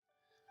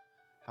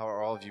How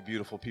are all of you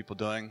beautiful people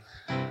doing?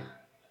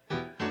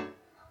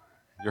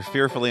 You're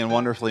fearfully and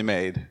wonderfully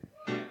made.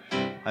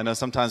 I know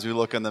sometimes we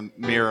look in the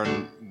mirror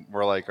and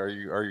we're like, are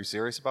you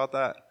serious about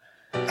that?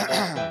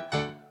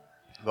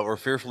 But we're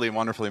fearfully and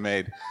wonderfully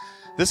made.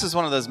 This is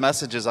one of those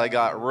messages I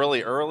got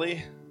really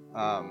early.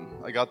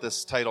 I got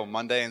this title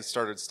Monday and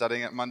started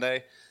studying it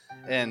Monday.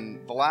 And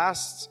the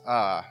last,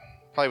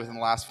 probably within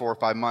the last 4 or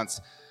 5 months,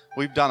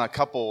 we've done a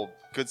couple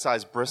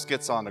good-sized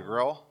briskets on the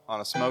grill, on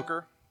a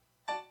smoker.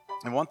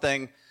 And one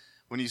thing,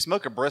 when you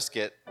smoke a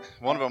brisket,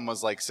 one of them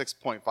was like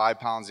 6.5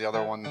 pounds. The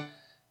other one,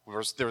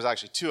 there was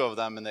actually two of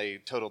them, and they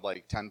totaled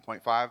like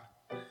 10.5.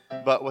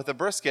 But with a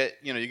brisket,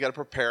 you got to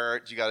prepare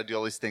it. You got to do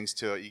all these things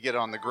to it. You get it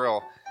on the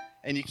grill,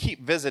 and you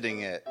keep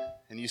visiting it,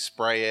 and you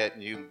spray it,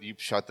 and you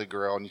shut the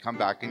grill, and you come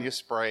back, and you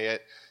spray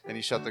it, and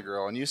you shut the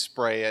grill, and you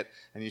spray it,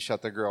 and you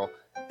shut the grill.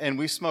 And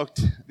we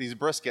smoked these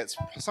briskets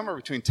somewhere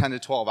between 10 to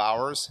 12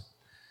 hours.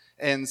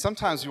 And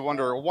sometimes we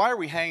wonder, why are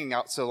we hanging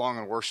out so long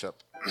in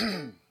worship?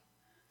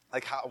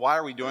 Why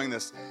are we doing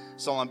this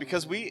so long?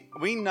 Because we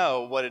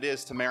know what it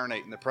is to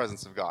marinate in the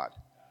presence of God.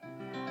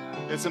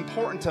 It's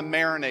important to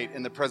marinate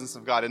in the presence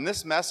of God. In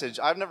this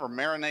message, I've never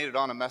marinated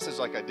on a message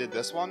like I did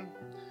this one.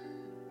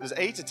 It was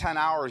 8 to 10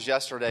 hours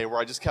yesterday where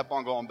I just kept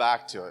on going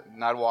back to it,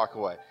 and I'd walk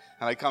away.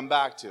 And I'd come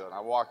back to it, and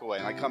I'd walk away.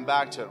 And I'd come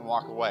back to it and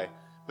walk away.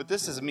 But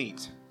this is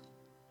meat.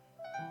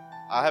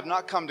 I have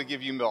not come to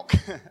give you milk.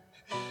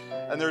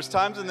 And there's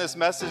times in this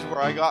message where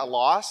I got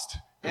lost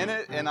in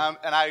it, and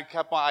I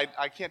kept on.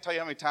 I can't tell you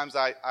how many times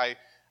I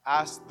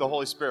asked the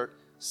Holy Spirit,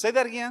 "Say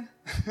that again,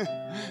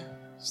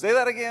 say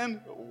that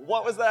again.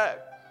 What was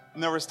that?"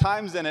 And there was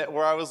times in it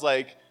where I was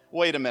like,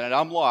 "Wait a minute,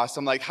 I'm lost."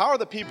 I'm like, "How are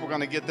the people going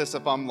to get this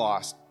if I'm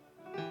lost?"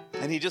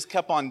 And He just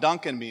kept on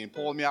dunking me and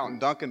pulling me out and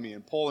dunking me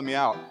and pulling me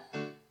out.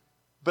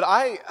 But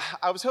I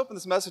was hoping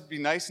this message would be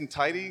nice and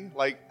tidy,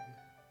 like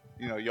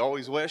you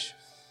always wish.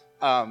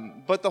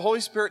 But the Holy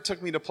Spirit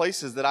took me to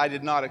places that I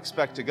did not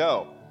expect to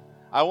go.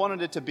 I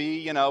wanted it to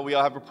be, we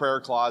all have a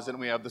prayer closet and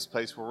we have this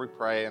place where we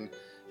pray. And,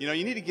 you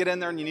need to get in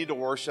there and you need to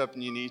worship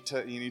and you need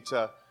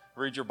to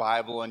read your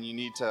Bible and you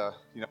need to,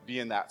 be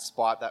in that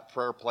spot, that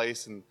prayer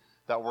place and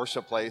that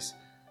worship place.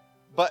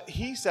 But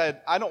He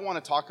said, I don't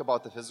want to talk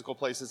about the physical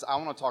places. I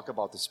want to talk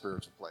about the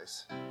spiritual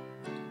place.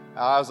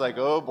 I was like,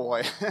 oh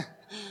boy,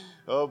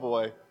 oh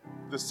boy,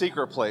 the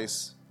secret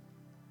place.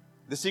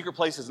 The secret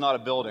place is not a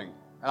building.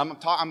 And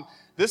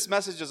this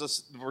message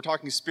we're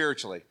talking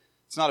spiritually.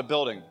 It's not a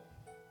building.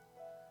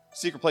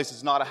 Secret place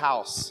is not a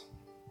house.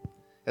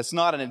 It's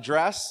not an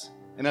address,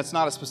 and it's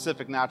not a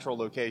specific natural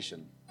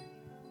location.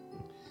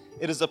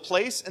 It is a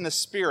place in the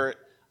Spirit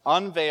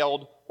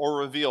unveiled or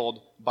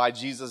revealed by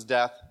Jesus'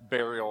 death,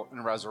 burial,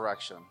 and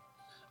resurrection.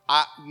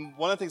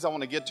 One of the things I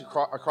want to get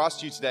across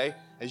to you today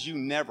is you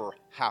never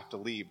have to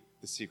leave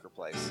the secret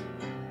place.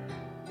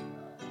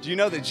 Do you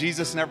know that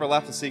Jesus never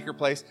left the secret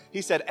place?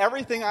 He said,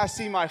 everything I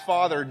see my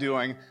Father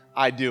doing,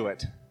 I do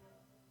it.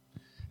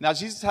 Now,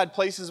 Jesus had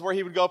places where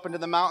He would go up into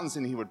the mountains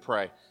and He would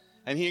pray.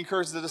 And He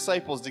encouraged the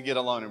disciples to get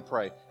alone and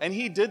pray. And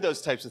He did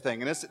those types of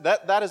things. And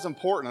that is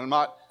important. I'm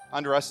not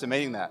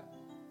underestimating that.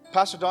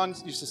 Pastor Don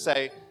used to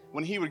say,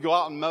 when he would go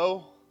out and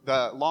mow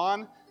the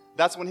lawn,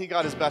 that's when he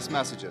got his best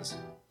messages.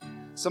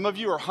 Some of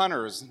you are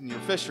hunters and you're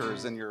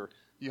fishers and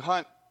you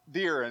hunt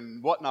deer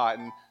and whatnot.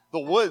 And the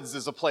woods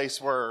is a place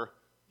where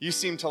you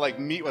seem to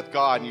meet with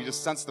God and you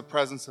just sense the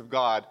presence of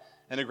God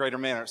in a greater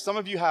manner. Some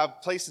of you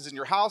have places in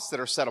your house that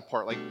are set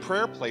apart, like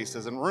prayer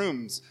places and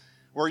rooms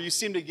where you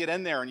seem to get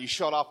in there and you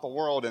shut off the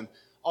world, and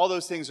all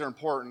those things are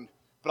important.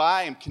 But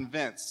I am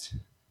convinced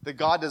that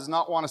God does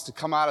not want us to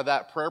come out of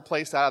that prayer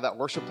place, out of that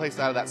worship place,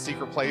 out of that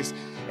secret place,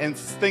 and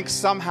think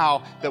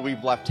somehow that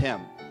we've left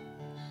Him.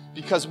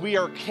 Because we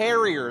are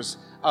carriers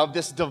of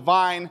this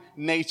divine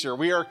nature.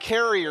 We are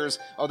carriers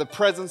of the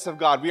presence of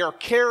God. We are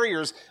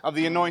carriers of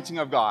the anointing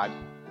of God.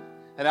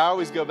 And I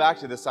always go back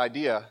to this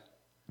idea,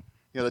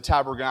 the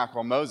tabernacle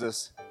of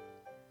Moses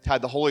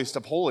had the holiest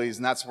of holies,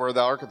 and that's where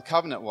the Ark of the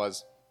Covenant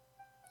was.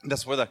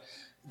 That's where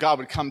God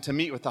would come to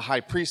meet with the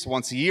high priest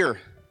once a year.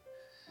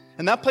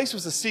 And that place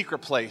was a secret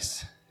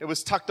place. It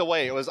was tucked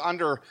away. It was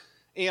under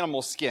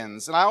animal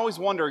skins. And I always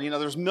wonder,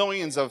 there's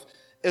millions of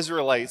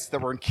Israelites that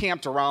were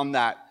encamped around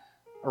that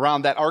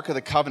Ark of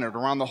the Covenant,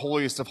 around the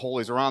holiest of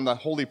holies, around the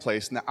holy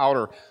place in the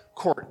outer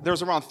court.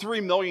 There's around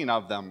 3 million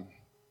of them.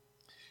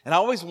 And I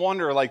always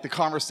wonder, the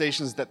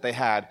conversations that they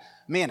had.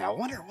 Man, I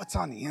wonder what's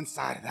on the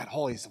inside of that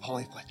holiest of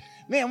holies place.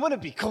 Man, wouldn't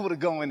it be cool to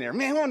go in there?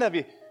 Man, wouldn't that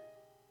be...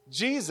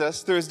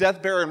 Jesus, through His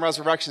death, burial, and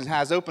resurrection,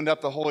 has opened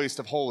up the holiest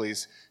of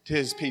holies to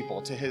His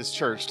people, to His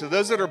church, to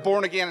those that are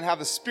born again and have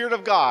the Spirit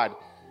of God,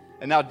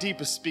 and now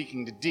deep is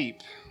speaking to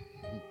deep.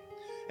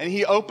 And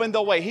He opened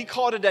the way. He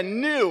called it a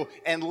new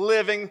and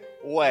living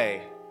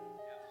way.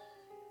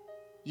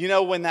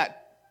 When the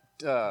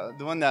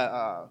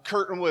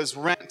curtain was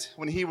rent,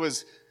 when He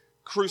was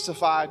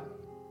crucified,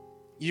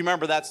 you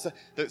remember that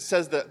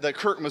says that the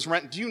curtain was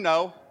rent. Do you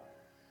know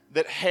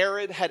that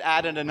Herod had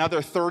added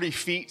another 30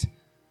 feet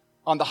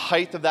on the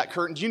height of that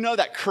curtain? Do you know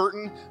that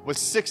curtain was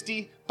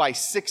 60 by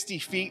 60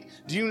 feet?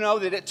 Do you know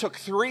that it took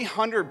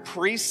 300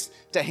 priests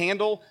to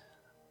handle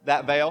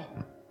that veil?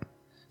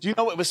 Do you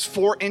know it was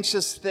 4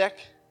 inches thick?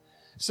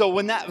 So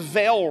when that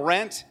veil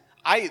rent,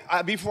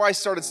 I before I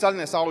started studying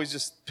this, I always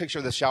just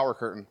picture the shower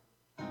curtain.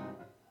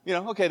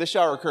 Okay, the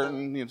shower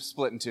curtain,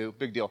 split in two,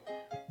 big deal.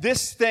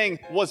 This thing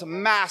was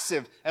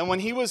massive. And when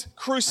he was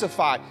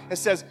crucified, it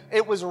says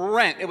it was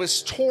rent. It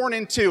was torn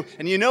in two.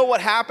 And you know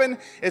what happened?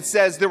 It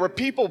says there were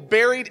people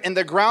buried in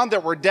the ground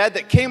that were dead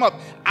that came up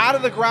out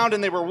of the ground,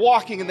 and they were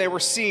walking, and they were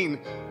seen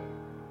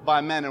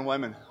by men and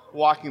women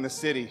walking the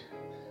city.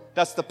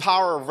 That's the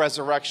power of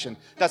resurrection.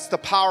 That's the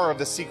power of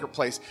the secret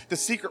place. The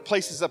secret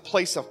place is a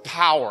place of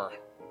power.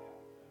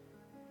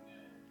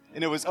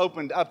 And it was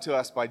opened up to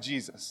us by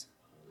Jesus.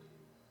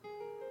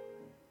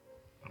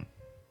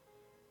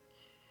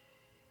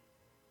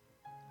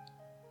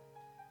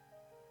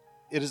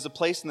 It is a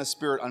place in the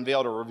Spirit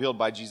unveiled or revealed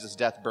by Jesus'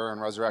 death, burial,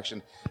 and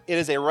resurrection. It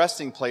is a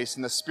resting place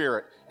in the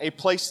Spirit, a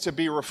place to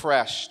be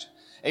refreshed,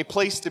 a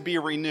place to be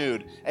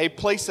renewed, a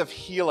place of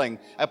healing,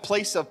 a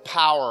place of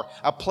power,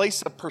 a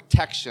place of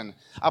protection,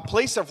 a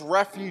place of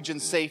refuge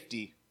and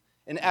safety.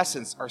 In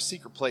essence, our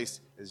secret place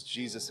is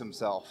Jesus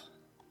himself.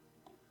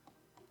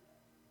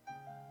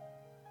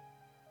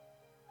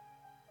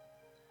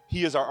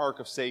 He is our ark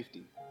of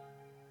safety.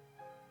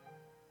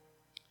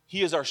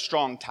 He is our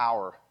strong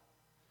tower.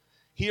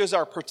 He is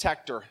our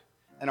protector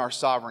and our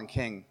sovereign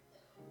king.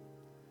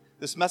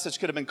 This message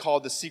could have been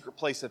called the secret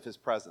place of his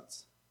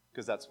presence,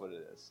 because that's what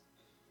it is.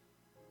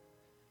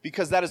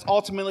 Because that is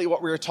ultimately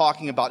what we are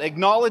talking about.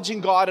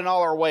 Acknowledging God in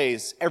all our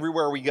ways,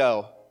 everywhere we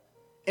go.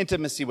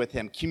 Intimacy with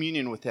him,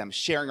 communion with him,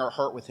 sharing our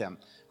heart with him,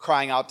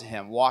 crying out to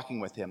him, walking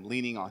with him,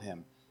 leaning on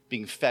him,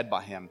 being fed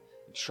by him,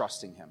 and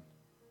trusting him.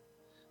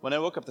 When I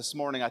woke up this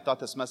morning, I thought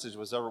this message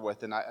was over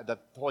with, and the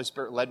Holy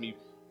Spirit led me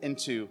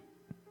into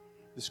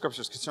the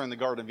scriptures concerning the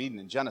Garden of Eden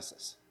in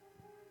Genesis.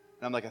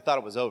 And I'm like, I thought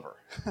it was over.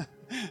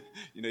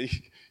 You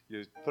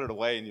put it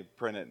away and you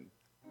print it.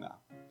 No.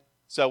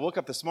 So I woke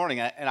up this morning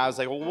and I was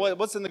like, well,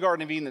 what's in the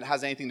Garden of Eden that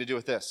has anything to do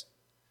with this?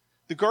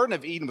 The Garden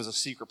of Eden was a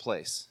secret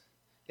place.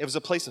 It was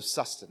a place of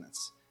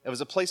sustenance. It was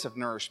a place of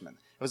nourishment.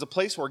 It was a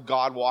place where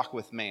God walked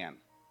with man.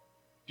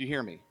 Do you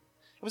hear me?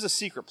 It was a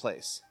secret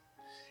place.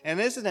 And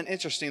isn't it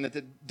interesting that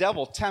the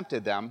devil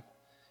tempted them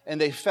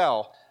and they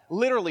fell,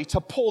 literally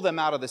to pull them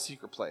out of the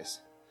secret place?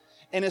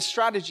 And his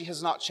strategy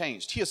has not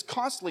changed. He is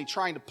constantly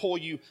trying to pull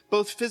you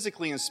both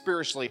physically and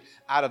spiritually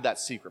out of that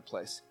secret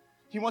place.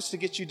 He wants to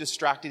get you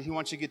distracted. He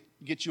wants to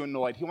get you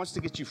annoyed. He wants to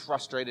get you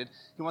frustrated.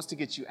 He wants to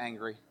get you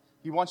angry.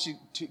 He wants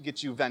to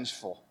get you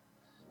vengeful.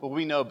 But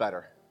we know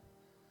better.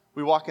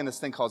 We walk in this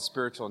thing called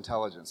spiritual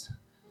intelligence.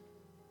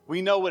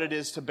 We know what it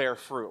is to bear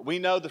fruit. We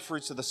know the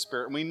fruits of the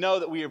Spirit. And we know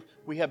that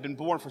we have been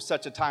born for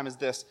such a time as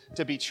this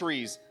to be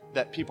trees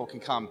that people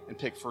can come and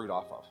pick fruit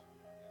off of.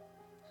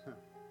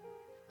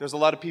 There's a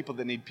lot of people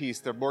that need peace.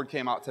 Their board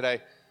came out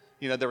today.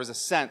 There was a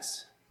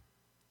sense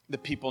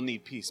that people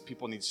need peace.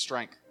 People need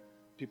strength.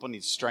 People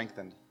need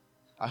strengthened.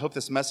 I hope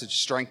this message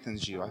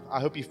strengthens you. I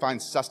hope you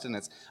find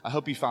sustenance. I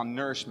hope you found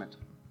nourishment.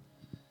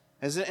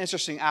 Isn't it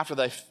interesting, after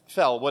they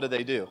fell, what did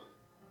they do?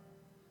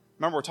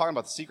 Remember, we're talking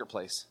about the secret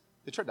place.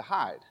 They tried to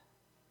hide.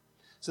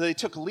 So they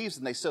took leaves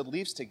and they sewed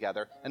leaves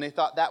together, and they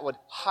thought that would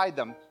hide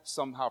them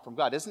somehow from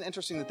God. Isn't it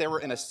interesting that they were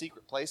in a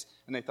secret place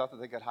and they thought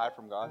that they could hide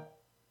from God?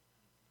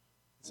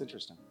 It's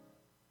interesting.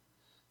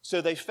 So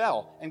they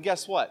fell, and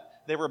guess what?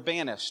 They were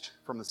banished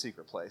from the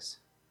secret place.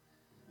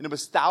 And it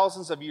was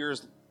thousands and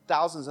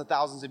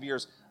thousands of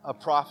years of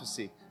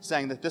prophecy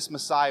saying that this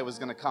Messiah was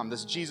going to come,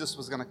 this Jesus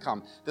was going to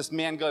come, this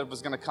man God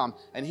was going to come,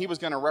 and he was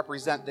going to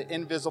represent the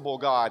invisible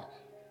God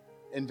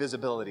in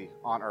visibility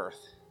on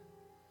earth.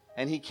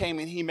 And he came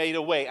and he made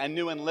a way, a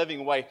new and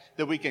living way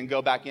that we can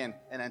go back in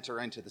and enter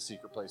into the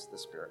secret place of the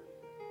Spirit.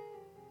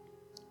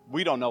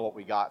 We don't know what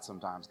we got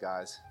sometimes,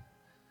 guys.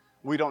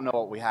 We don't know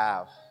what we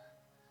have.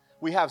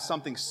 We have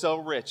something so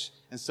rich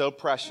and so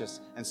precious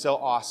and so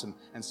awesome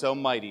and so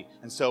mighty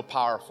and so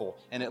powerful,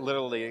 and it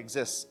literally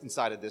exists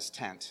inside of this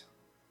tent,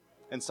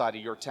 inside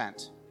of your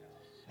tent.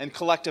 And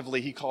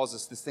collectively, he calls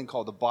us this thing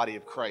called the body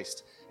of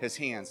Christ, his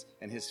hands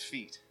and his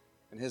feet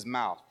and his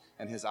mouth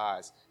and his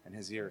eyes and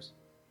his ears.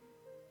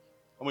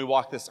 When we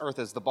walk this earth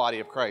as the body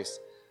of Christ,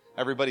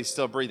 everybody's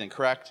still breathing,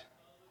 correct?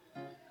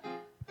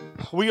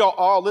 We are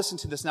all, listen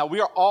to this now,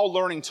 we are all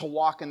learning to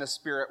walk in the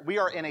Spirit. We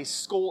are in a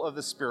school of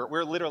the Spirit.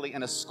 We're literally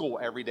in a school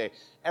every day.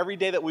 Every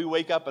day that we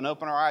wake up and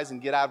open our eyes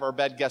and get out of our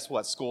bed, guess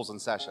what? School's in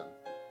session.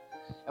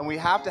 And we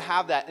have to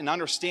have that an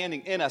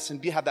understanding in us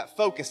and have that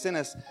focus in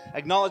us,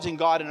 acknowledging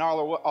God in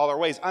all our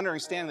ways,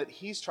 understanding that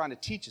he's trying to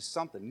teach us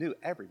something new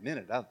every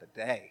minute of the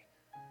day.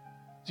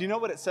 Do you know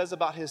what it says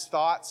about his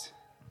thoughts?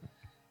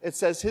 It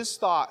says his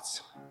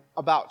thoughts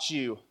about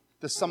you,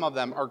 the sum of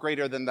them are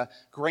greater than the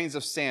grains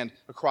of sand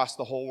across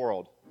the whole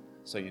world.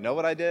 So you know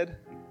what I did?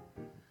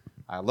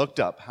 I looked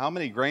up how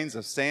many grains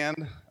of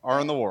sand are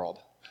in the world.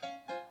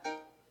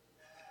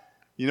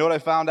 You know what I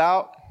found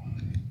out?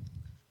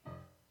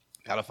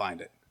 Gotta find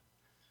it.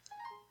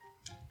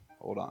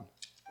 hold on.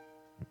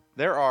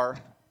 There are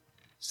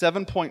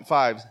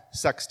 7.5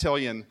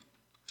 sextillion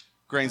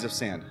grains of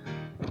sand.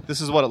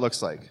 This is what it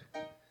looks like.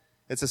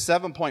 It's a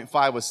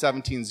 7.5 with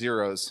 17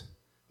 zeros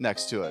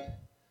next to it.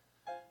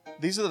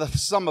 These are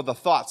some of the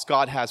thoughts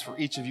God has for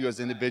each of you as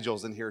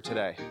individuals in here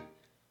today.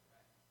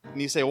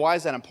 And you say, why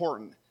is that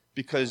important?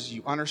 Because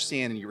you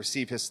understand and you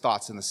receive his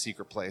thoughts in the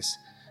secret place.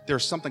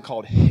 There's something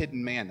called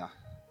hidden manna.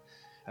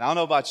 And I don't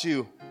know about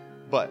you,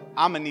 but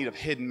I'm in need of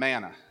hidden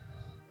manna.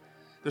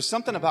 There's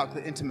something about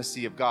the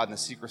intimacy of God and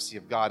the secrecy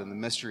of God and the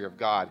mystery of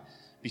God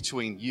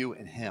between you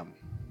and him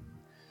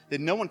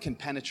that no one can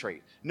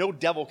penetrate. No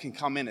devil can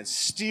come in and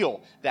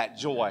steal that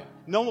joy.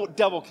 No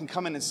devil can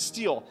come in and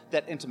steal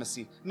that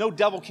intimacy. No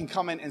devil can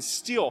come in and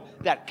steal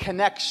that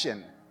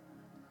connection.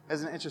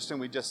 Isn't it interesting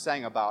we just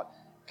sang about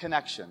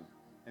connection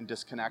and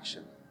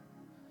disconnection?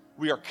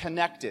 We are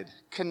connected.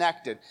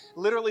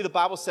 Literally, the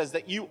Bible says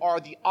that you are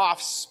the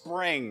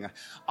offspring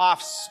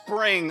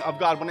of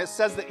God. When it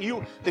says that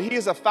he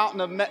is a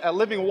fountain of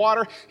living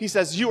water, he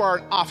says you are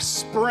an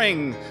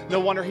offspring. No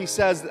wonder he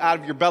says that out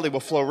of your belly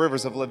will flow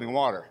rivers of living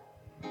water.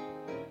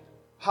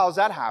 How does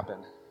that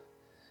happen?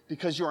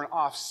 Because you're an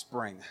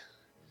offspring.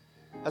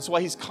 That's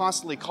why he's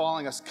constantly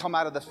calling us, come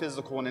out of the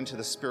physical and into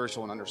the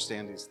spiritual and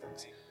understand these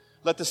things.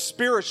 Let the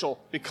spiritual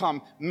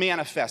become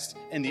manifest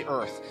in the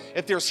earth.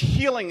 If there's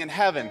healing in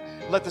heaven,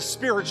 let the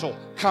spiritual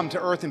come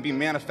to earth and be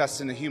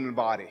manifest in the human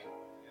body.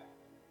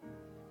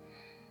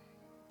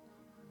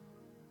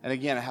 And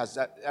again, it has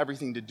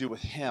everything to do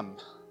with him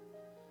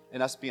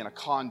and us being a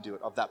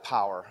conduit of that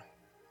power.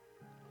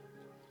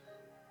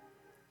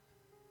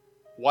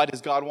 Why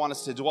does God want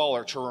us to dwell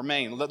or to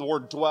remain? The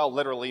word dwell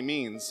literally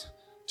means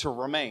to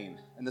remain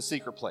in the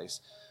secret place.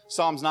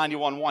 Psalms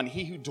 91:1,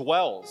 he who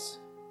dwells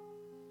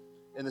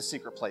in the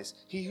secret place.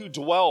 He who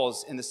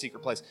dwells in the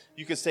secret place.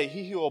 You could say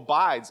he who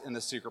abides in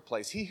the secret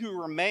place. He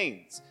who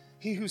remains.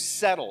 He who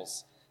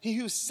settles. He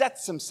who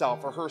sets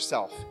himself or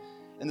herself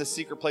in the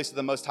secret place of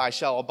the Most High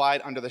shall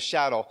abide under the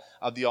shadow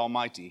of the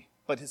Almighty.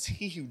 But it's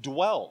he who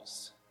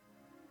dwells,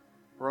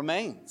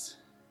 remains,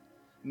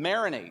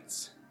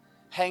 marinates,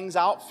 hangs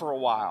out for a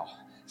while.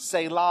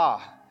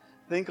 Selah.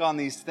 Think on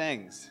these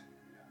things.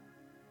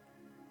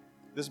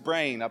 This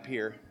brain up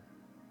here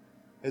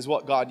is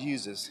what God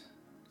uses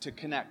to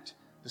connect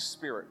the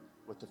spirit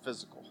with the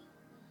physical.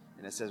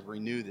 And it says,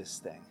 renew this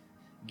thing.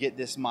 Get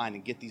this mind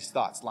and get these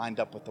thoughts lined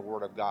up with the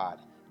Word of God.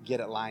 Get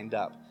it lined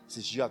up. It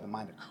says, you have the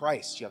mind of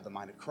Christ. You have the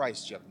mind of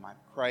Christ. You have the mind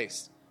of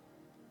Christ.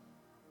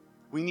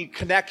 We need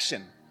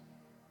connection.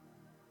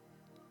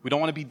 We don't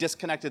want to be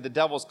disconnected. The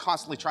devil is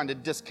constantly trying to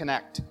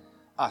disconnect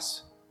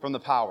us from the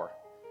power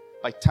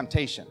by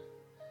temptation.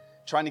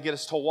 Trying to get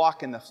us to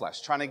walk in the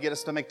flesh. Trying to get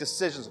us to make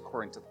decisions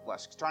according to the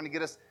flesh. Trying to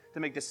get us to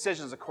make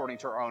decisions according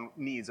to our own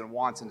needs and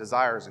wants and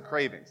desires and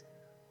cravings.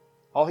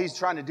 All he's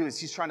trying to do is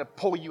he's trying to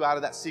pull you out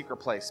of that secret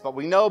place. But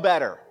we know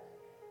better.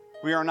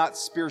 We are not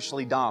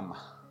spiritually dumb.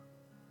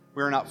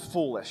 We are not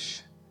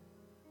foolish.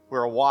 We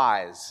are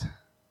wise.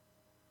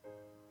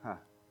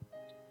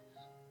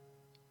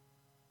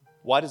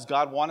 Why does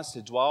God want us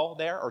to dwell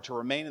there or to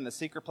remain in the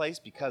secret place?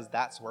 Because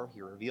that's where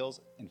he reveals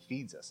and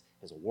feeds us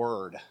his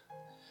word.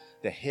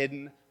 The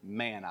hidden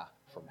manna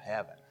from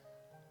heaven.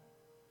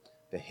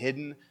 The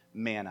hidden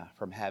manna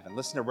from heaven.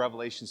 Listen to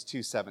Revelations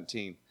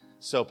 2:17.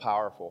 So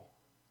powerful.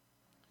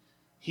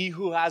 He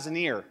who has an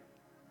ear,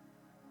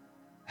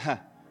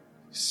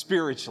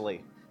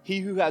 spiritually, he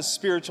who has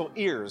spiritual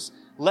ears,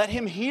 let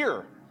him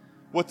hear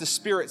what the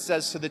Spirit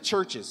says to the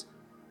churches.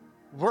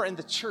 We're in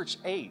the church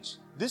age.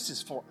 This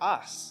is for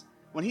us.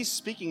 When he's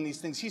speaking these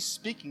things, he's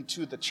speaking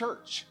to the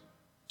church.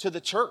 To the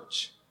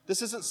church.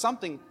 This isn't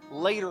something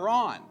later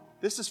on.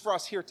 This is for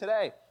us here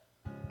today.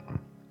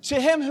 To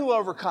him who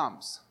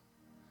overcomes.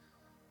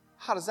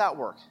 How does that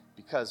work?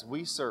 Because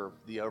we serve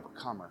the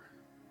overcomer.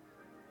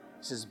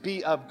 It says,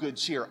 be of good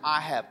cheer. I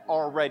have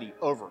already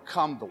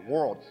overcome the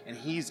world, and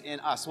he's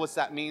in us. What's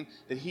that mean?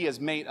 That he has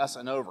made us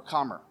an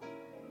overcomer.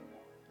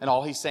 And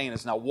all he's saying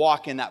is now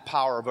walk in that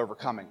power of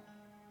overcoming.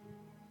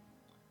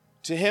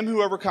 To him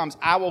who overcomes,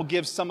 I will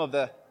give some of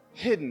the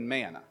hidden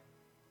manna.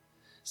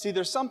 See,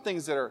 there's some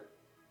things that are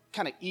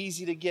kind of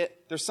easy to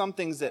get. There's some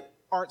things that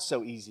aren't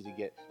so easy to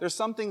get. There's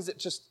some things that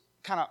just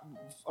kind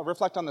of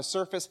reflect on the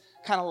surface,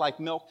 kind of like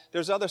milk.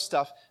 There's other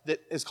stuff that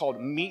is called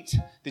meat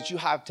that you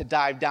have to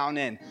dive down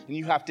in, and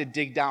you have to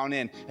dig down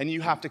in, and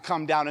you have to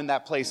come down in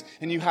that place,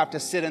 and you have to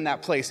sit in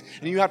that place,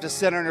 and you have to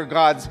sit under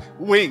God's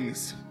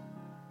wings.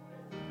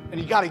 And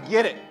you got to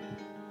get it.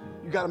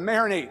 You got to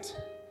marinate.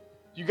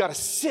 You got to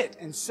sit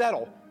and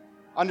settle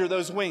under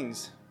those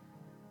wings.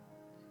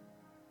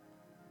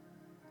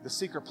 The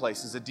secret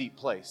place is a deep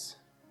place.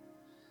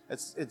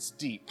 It's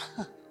deep.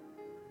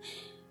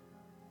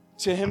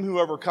 To him who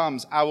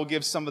overcomes, I will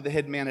give some of the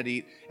hidden manna to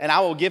eat, and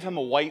I will give him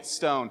a white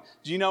stone.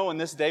 Do you know in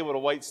this day what a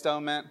white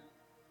stone meant?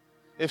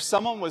 If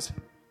someone was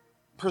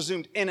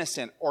presumed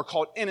innocent or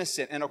called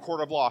innocent in a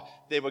court of law,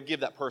 they would give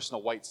that person a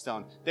white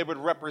stone. They would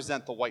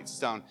represent the white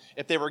stone.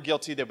 If they were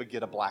guilty, they would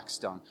get a black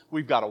stone.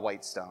 We've got a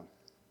white stone.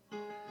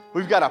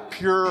 We've got a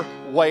pure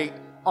white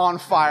on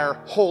fire,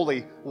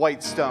 holy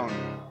white stone.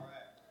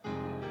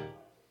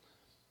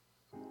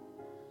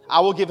 I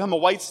will give him a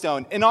white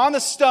stone, and on the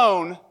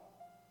stone,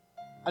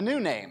 a new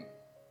name.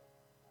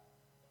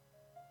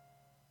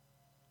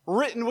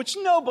 Written, which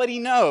nobody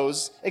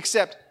knows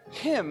except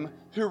him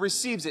who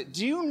receives it.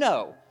 Do you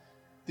know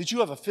that you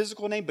have a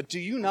physical name, but do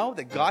you know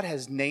that God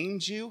has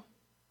named you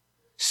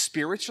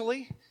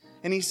spiritually?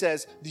 And he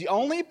says, the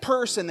only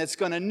person that's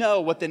going to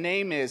know what the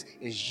name is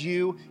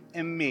you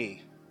and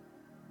me.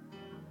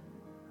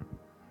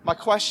 My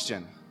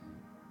question,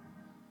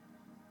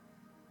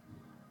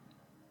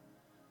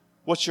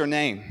 what's your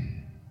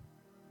name?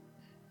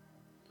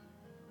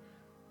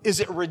 Is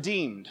it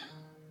redeemed?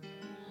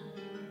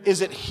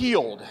 Is it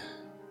healed?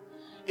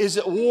 Is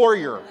it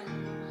warrior?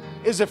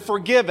 Is it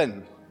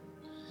forgiven?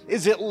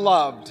 Is it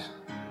loved?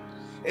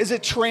 Is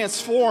it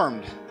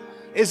transformed?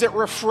 Is it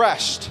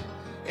refreshed?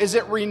 Is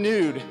it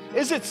renewed?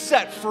 Is it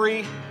set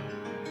free?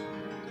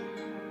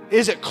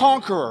 Is it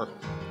conqueror?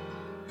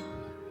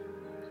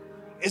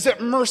 Is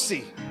it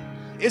mercy?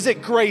 Is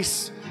it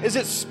grace? Is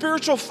it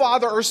spiritual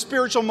father or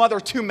spiritual mother?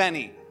 Too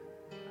many.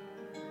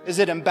 Is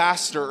it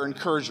ambassador or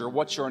encourager?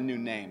 What's your new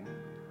name?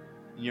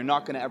 You're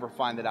not going to ever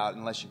find it out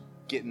unless you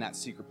get in that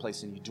secret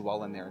place and you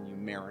dwell in there and you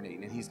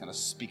marinate, and he's going to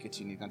speak it to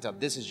you and he's going to tell,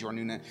 this is your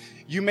new name.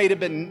 You might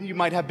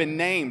have been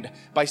named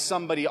by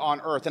somebody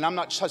on earth, and I'm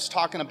not just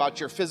talking about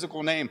your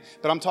physical name,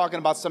 but I'm talking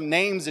about some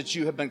names that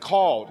you have been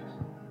called.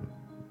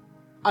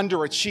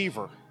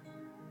 Underachiever,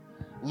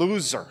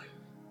 loser,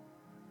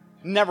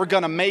 never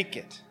going to make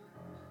it.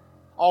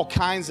 All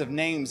kinds of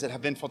names that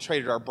have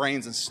infiltrated our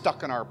brains and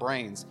stuck in our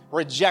brains.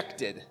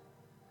 Rejected.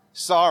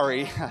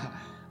 Sorry,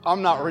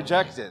 I'm not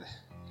rejected.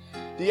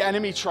 The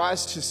enemy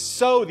tries to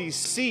sow these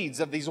seeds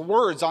of these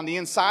words on the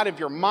inside of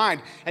your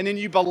mind, and then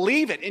you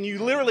believe it, and you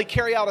literally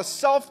carry out a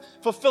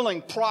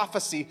self-fulfilling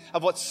prophecy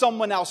of what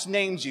someone else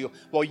named you.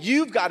 Well,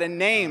 you've got a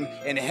name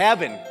in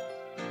heaven,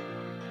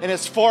 and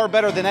it's far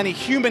better than any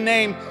human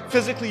name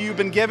physically you've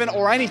been given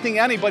or anything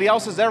anybody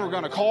else is ever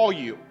going to call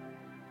you.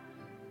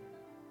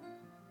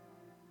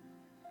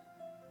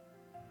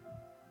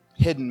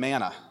 Hidden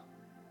manna.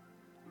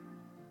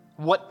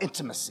 What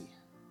intimacy.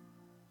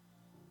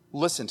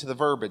 Listen to the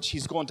verbiage.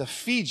 He's going to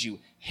feed you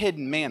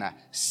hidden manna,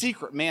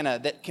 secret manna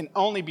that can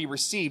only be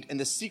received in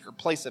the secret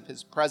place of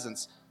his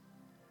presence.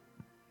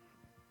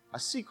 A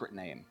secret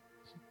name.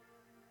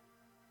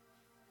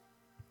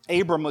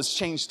 Abram was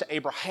changed to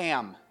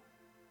Abraham.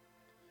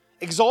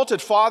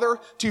 Exalted father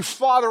to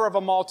father of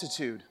a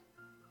multitude.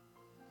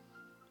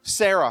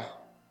 Sarah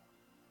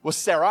was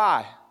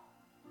Sarai.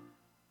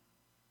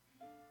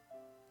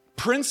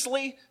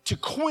 Princely to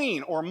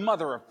queen or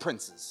mother of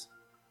princes.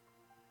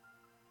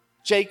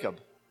 Jacob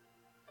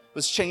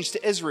was changed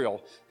to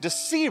Israel.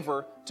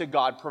 Deceiver to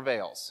God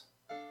prevails.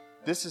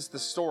 This is the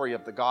story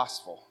of the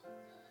gospel.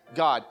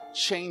 God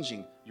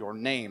changing your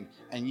name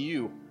and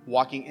you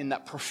walking in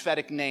that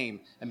prophetic name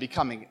and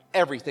becoming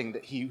everything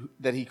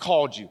that he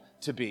called you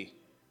to be.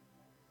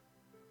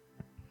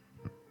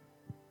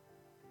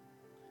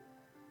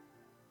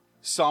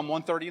 Psalm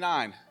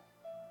 139.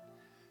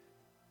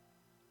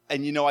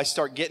 And I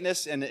start getting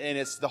this, and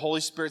it's the Holy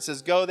Spirit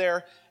says, go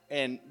there.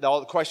 And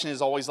the question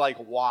is always like,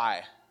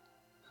 why?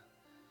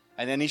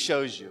 And then he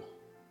shows you.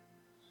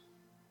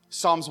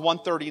 Psalms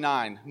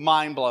 139,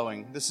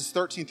 mind-blowing. This is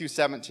 13 through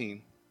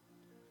 17.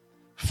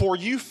 For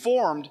you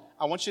formed,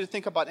 I want you to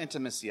think about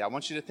intimacy. I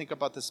want you to think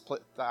about the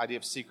idea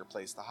of secret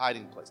place, the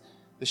hiding place,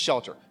 the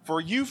shelter.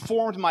 For you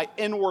formed my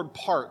inward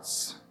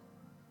parts.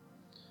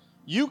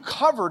 You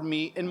covered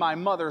me in my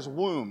mother's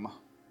womb.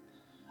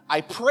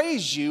 I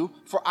praise you,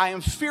 for I am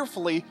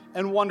fearfully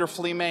and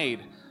wonderfully made.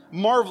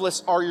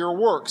 Marvelous are your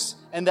works,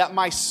 and that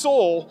my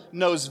soul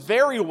knows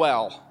very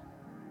well.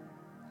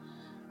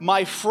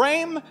 My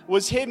frame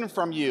was hidden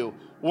from you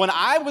when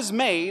I was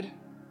made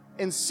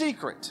in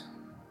secret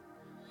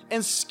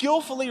and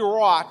skillfully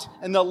wrought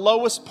in the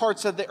lowest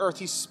parts of the earth.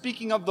 He's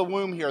speaking of the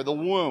womb here, the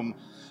womb.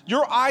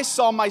 Your eyes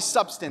saw my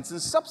substance,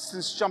 and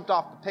substance jumped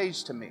off the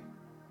page to me.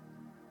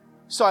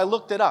 So I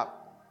looked it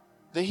up.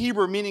 The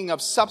Hebrew meaning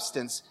of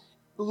substance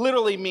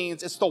literally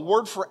means, it's the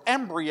word for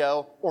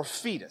embryo or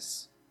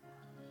fetus.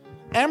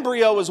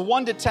 Embryo is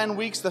 1 to 10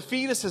 weeks. The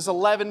fetus is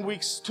 11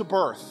 weeks to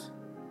birth.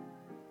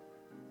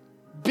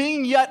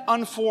 Being yet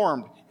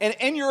unformed. And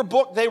in your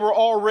book, they were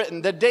all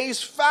written. The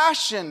days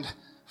fashioned,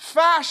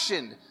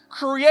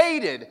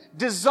 created,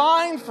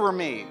 designed for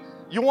me.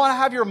 You want to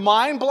have your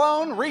mind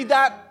blown? Read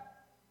that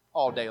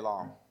all day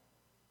long.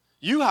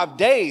 You have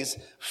days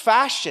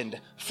fashioned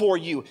for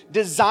you,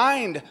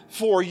 designed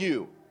for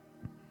you.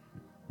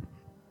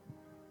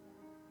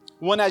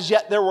 When as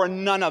yet there were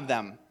none of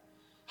them.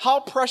 How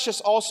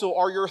precious also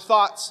are your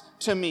thoughts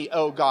to me,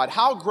 O God.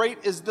 How great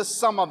is the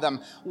sum of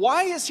them.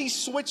 Why is he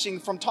switching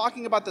from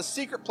talking about the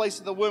secret place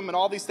of the womb and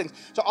all these things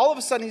to all of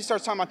a sudden he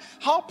starts talking about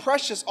how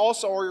precious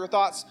also are your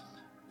thoughts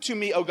to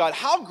me, O God,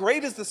 how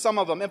great is the sum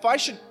of them? If I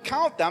should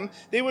count them,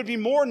 they would be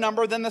more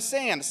number than the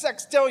sand.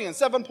 Sextillion,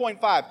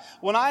 7.5.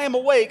 When I am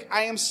awake,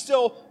 I am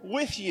still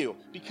with you.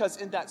 Because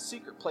in that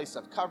secret place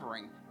of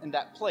covering, in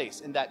that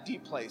place, in that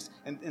deep place,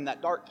 in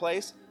that dark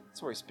place,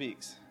 that's where he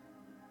speaks.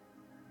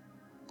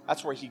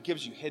 That's where he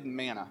gives you hidden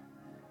manna.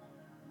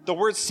 The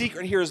word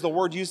secret here is the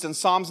word used in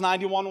Psalms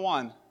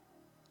 91:1.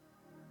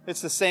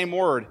 It's the same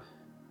word.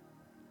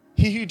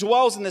 He who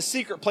dwells in the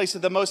secret place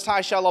of the Most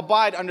High shall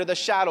abide under the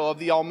shadow of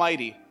the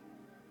Almighty.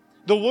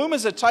 The womb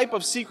is a type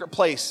of secret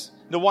place.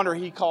 No wonder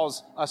he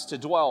calls us to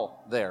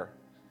dwell there.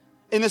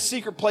 In the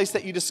secret place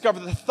that you discover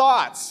the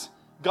thoughts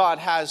God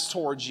has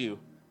towards you.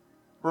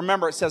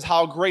 Remember, it says,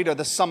 how great are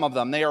the sum of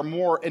them. They are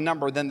more in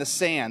number than the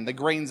sand, the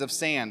grains of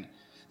sand.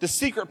 The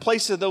secret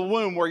place of the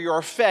womb where you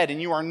are fed and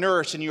you are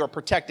nourished and you are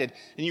protected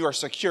and you are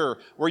secure,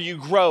 where you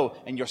grow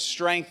and you're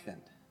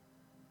strengthened.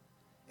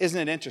 Isn't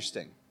it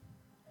interesting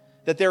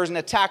that there is an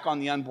attack on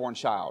the unborn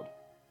child?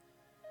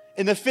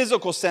 In the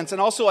physical sense, and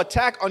also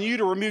attack on you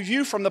to remove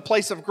you from the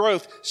place of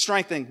growth,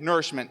 strengthening,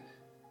 nourishment,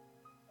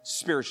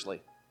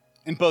 spiritually.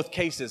 In both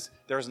cases,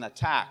 there's an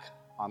attack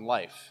on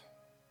life.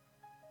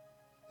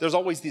 There's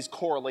always these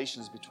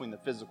correlations between the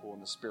physical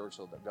and the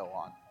spiritual that go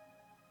on.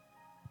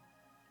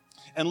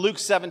 In Luke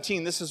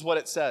 17, this is what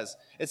it says.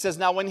 It says,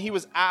 now when he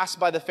was asked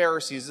by the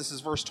Pharisees, this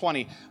is verse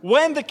 20,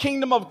 when the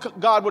kingdom of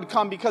God would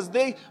come, because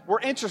they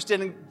were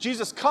interested in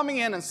Jesus coming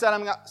in and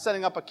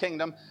setting up a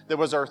kingdom that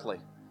was earthly.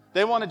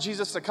 They wanted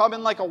Jesus to come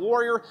in like a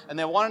warrior, and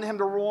they wanted him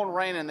to rule and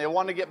reign, and they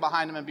wanted to get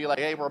behind him and be like,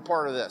 hey, we're a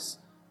part of this.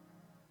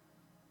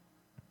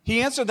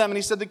 He answered them, and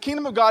he said, the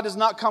kingdom of God does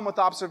not come with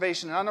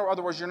observation. In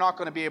other words, you're not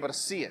going to be able to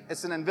see it.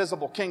 It's an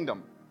invisible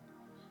kingdom.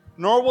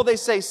 Nor will they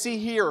say, see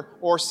here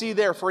or see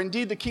there, for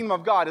indeed the kingdom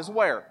of God is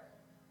where?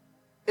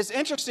 It's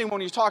interesting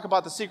when you talk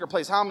about the secret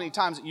place, how many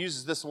times it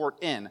uses this word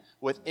in,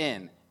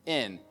 within,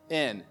 in.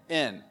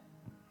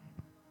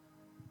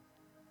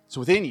 It's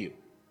within you.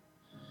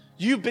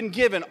 You've been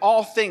given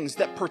all things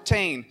that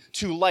pertain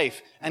to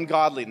life and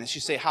godliness.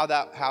 You say, how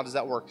does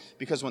that work?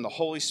 Because when the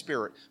Holy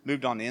Spirit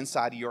moved on the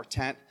inside of your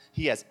tent,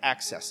 he has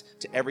access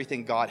to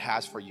everything God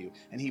has for you.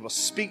 And he will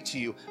speak to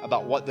you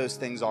about what those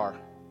things are.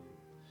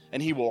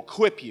 And he will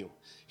equip you.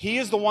 He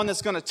is the one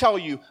that's going to tell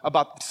you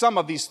about some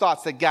of these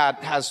thoughts that God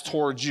has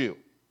towards you.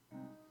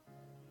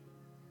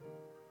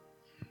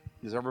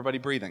 Is everybody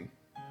breathing?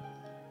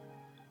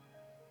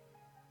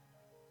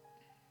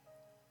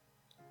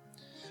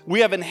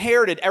 We have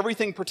inherited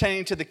everything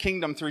pertaining to the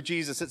kingdom through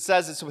Jesus. It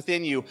says it's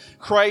within you.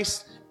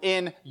 Christ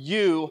in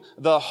you,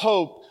 the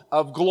hope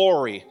of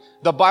glory.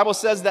 The Bible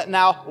says that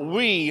now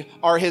we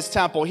are his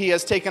temple. He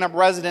has taken up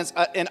residence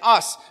in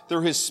us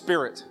through his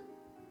Spirit.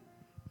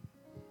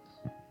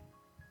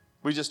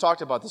 We just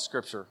talked about the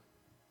scripture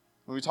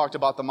when we talked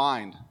about the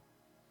mind.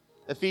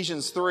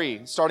 Ephesians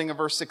 3, starting in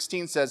verse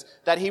 16, says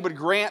that he would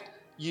grant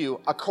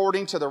you,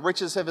 according to the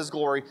riches of his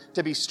glory,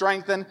 to be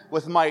strengthened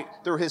with might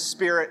through his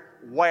Spirit.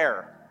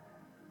 Where?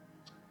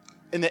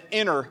 In the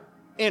inner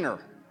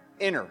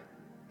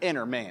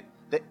man.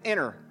 The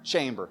inner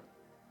chamber.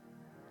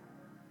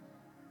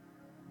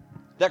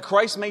 That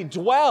Christ may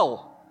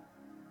dwell,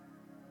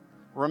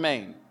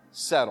 remain,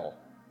 settle,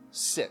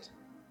 sit,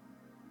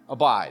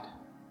 abide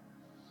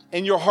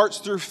in your hearts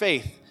through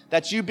faith,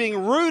 that you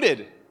being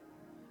rooted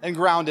and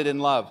grounded in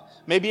love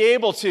may be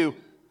able to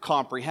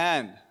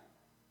comprehend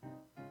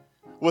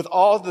with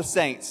all the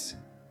saints,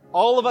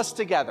 all of us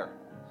together,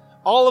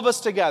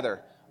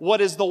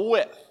 what is the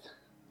width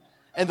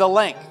and the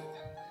length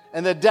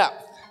and the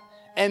depth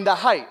and the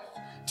height,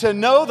 to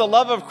know the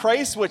love of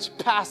Christ which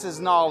passes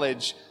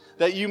knowledge,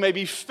 that you may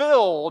be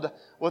filled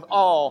with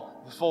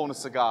all the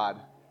fullness of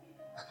God.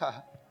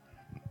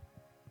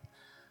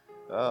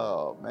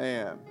 Oh,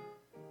 man.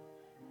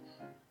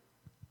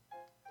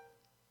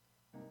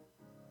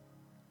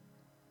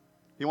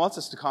 He wants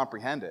us to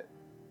comprehend it.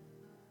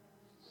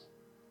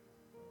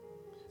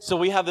 So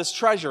we have this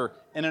treasure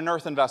in an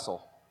earthen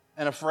vessel,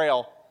 in a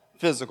frail,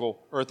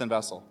 physical earthen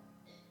vessel.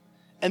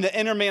 And the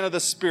inner man of the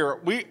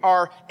Spirit, we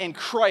are in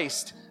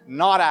Christ,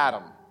 not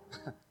Adam.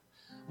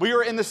 We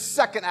are in the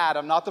second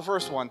Adam, not the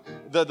first one.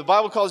 The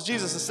Bible calls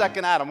Jesus the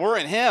second Adam. We're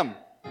in him,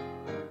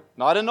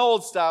 not in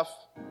old stuff.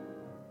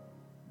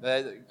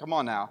 Come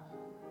on now.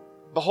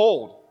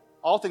 Behold,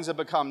 all things have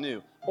become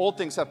new. Old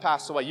things have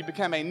passed away. You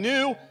become a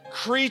new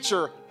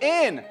creature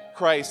in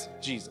Christ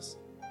Jesus.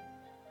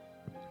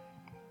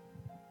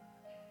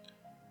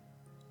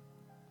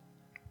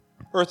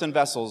 Earthen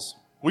vessels.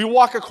 We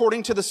walk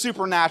according to the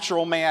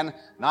supernatural man,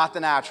 not the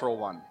natural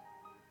one.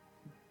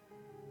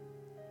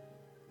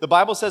 The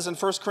Bible says in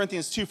 1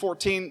 Corinthians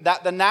 2:14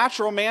 that the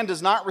natural man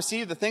does not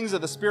receive the things of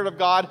the Spirit of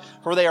God,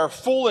 for they are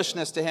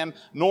foolishness to him,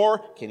 nor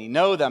can he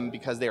know them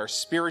because they are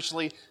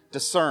spiritually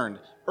discerned.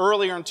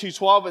 Earlier in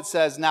 2:12 it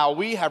says, now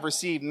we have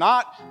received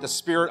not the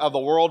spirit of the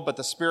world, but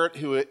the Spirit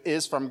who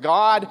is from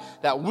God,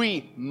 that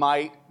we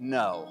might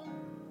know.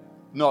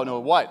 Know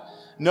what?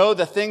 Know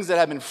the things that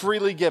have been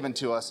freely given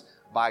to us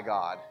by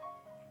God.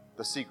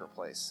 The secret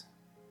place.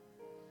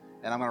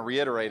 And I'm going to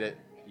reiterate it.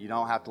 You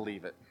don't have to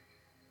leave it.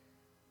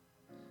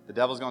 The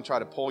devil's going to try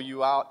to pull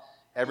you out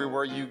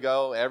everywhere you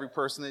go, every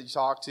person that you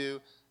talk to.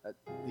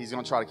 He's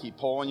going to try to keep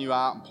pulling you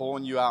out and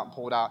pulling you out and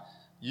pull it out.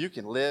 You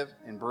can live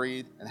and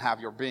breathe and have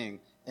your being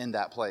in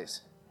that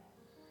place.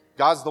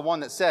 God's the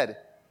one that said,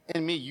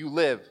 in me you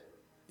live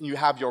and you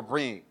have your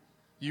being.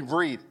 You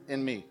breathe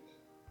in me.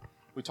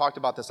 We talked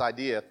about this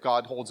idea, if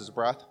God holds his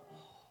breath,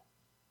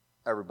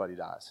 everybody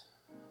dies.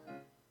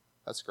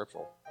 That's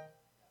scriptural.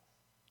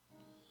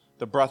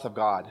 The breath of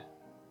God.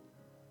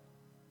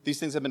 These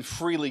things have been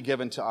freely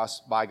given to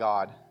us by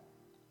God.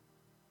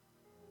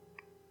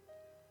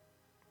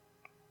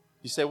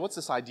 You say, what's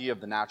this idea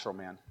of the natural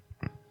man?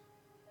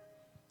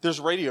 There's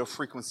radio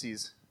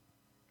frequencies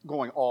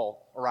going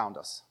all around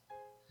us.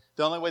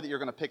 The only way that you're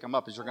going to pick them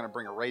up is you're going to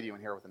bring a radio in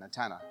here with an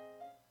antenna.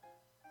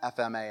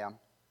 FM, AM.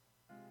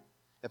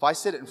 If I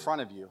sit in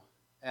front of you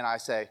and I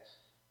say,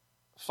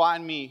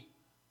 find me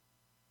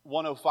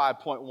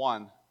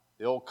 105.1,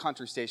 the old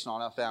country station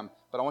on FM,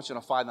 but I want you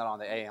to find that on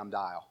the AM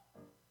dial.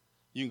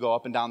 You can go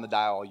up and down the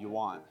dial all you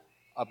want.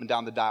 Up and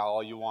down the dial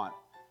all you want.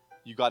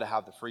 You got to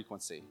have the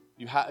frequency.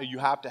 You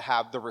have to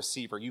have the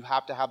receiver. You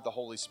have to have the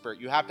Holy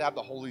Spirit. You have to have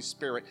the Holy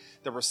Spirit,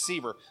 the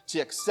receiver, to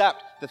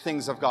accept the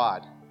things of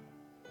God.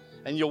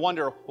 And you'll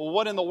wonder, well,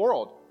 what in the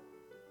world?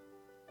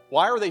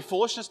 Why are they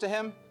foolishness to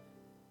him?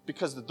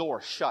 Because the door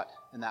is shut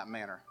in that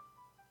manner.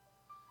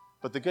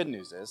 But the good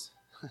news is,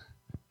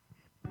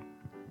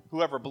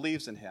 whoever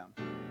believes in him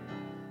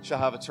shall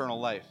have eternal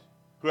life.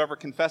 Whoever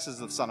confesses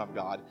the Son of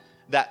God,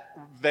 that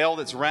veil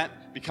that's rent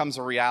becomes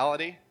a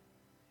reality,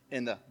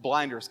 and the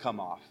blinders come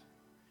off.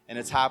 And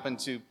it's happened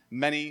to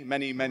many,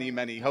 many, many,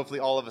 many, hopefully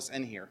all of us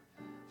in here,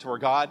 to where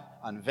God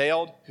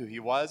unveiled who he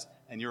was,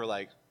 and you're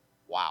like,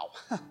 wow.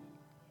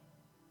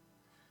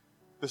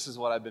 This is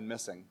what I've been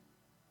missing.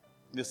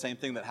 The same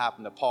thing that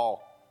happened to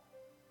Paul.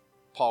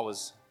 Paul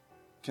was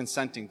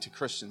consenting to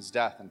Christians'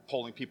 death and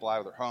pulling people out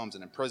of their homes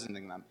and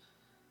imprisoning them.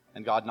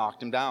 And God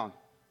knocked him down.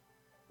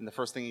 And the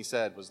first thing he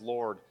said was,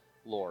 Lord,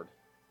 Lord.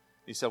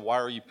 He said, why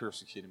are you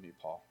persecuting me,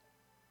 Paul?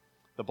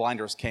 The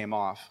blinders came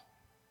off.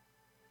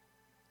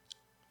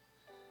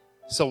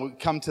 So we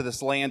come to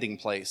this landing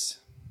place.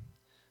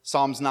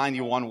 Psalms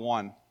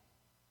 91:1.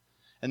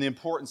 And the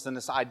importance in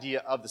this idea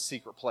of the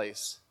secret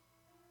place.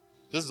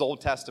 This is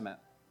Old Testament.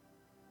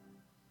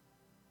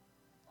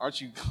 Aren't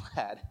you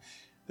glad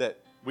that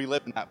we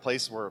live in that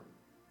place where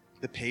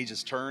the page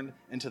is turned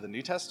into the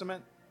New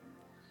Testament?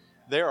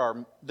 There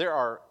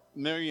are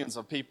millions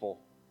of people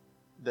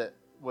that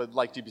would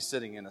like to be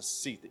sitting in a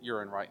seat that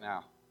you're in right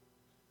now.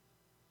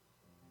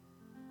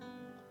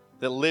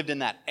 That lived in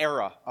that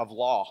era of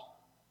law.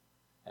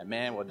 And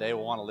man, would they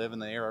want to live in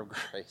the era of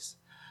grace.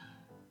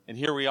 And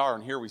here we are,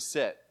 and here we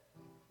sit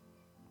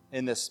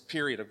in this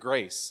period of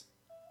grace.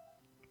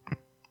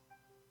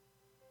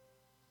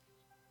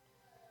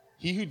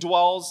 He who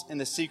dwells in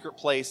the secret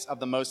place of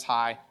the Most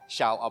High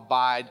shall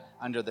abide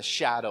under the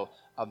shadow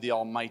of the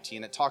Almighty.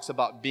 And it talks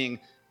about being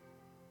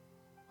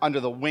under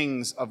the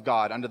wings of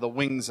God, under the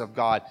wings of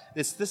God.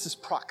 This is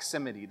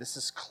proximity. This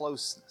is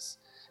closeness.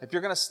 If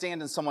you're going to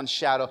stand in someone's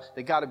shadow,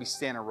 they got to be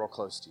standing real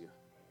close to you.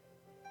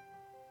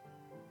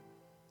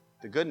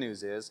 The good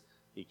news is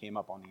he came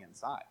up on the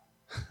inside.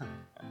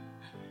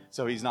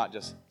 So he's not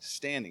just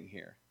standing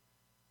here.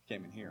 He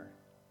came in here.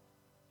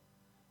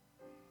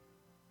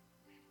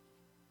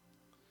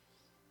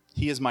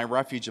 He is my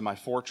refuge and my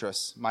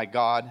fortress, my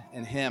God,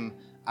 in him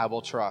I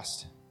will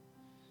trust.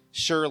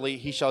 Surely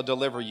he shall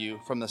deliver you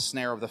from the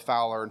snare of the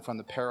fowler and from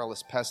the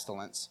perilous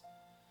pestilence.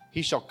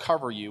 He shall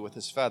cover you with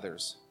his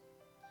feathers,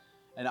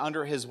 and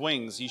under his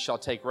wings ye shall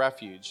take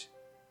refuge.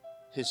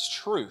 His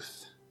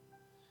truth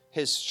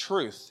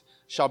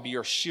shall be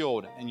your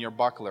shield and your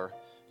buckler.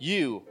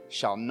 You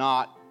shall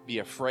not be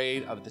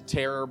afraid of the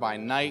terror by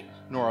night,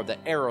 nor of the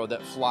arrow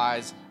that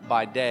flies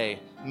by day,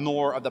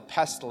 nor of the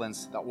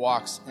pestilence that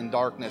walks in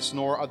darkness,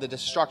 nor of the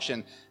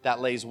destruction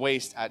that lays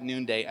waste at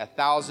noonday.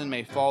 1,000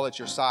 may fall at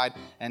your side,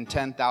 and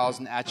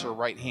 10,000 at your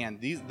right hand.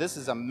 This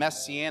is a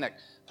messianic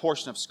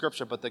portion of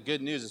Scripture, but the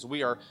good news is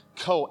we are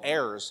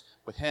co-heirs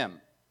with him.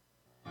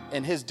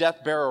 And his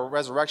death, burial,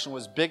 resurrection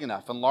was big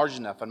enough and large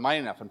enough and mighty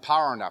enough and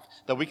power enough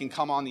that we can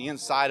come on the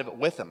inside of it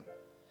with him.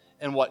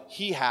 And what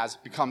he has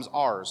becomes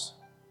ours.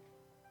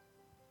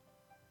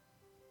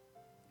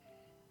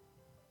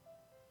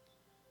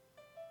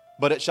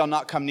 But it shall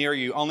not come near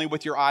you. Only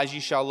with your eyes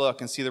you shall look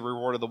and see the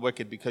reward of the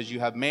wicked, because you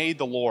have made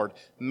the Lord,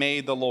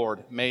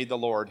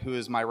 who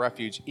is my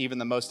refuge, even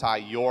the Most High,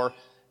 your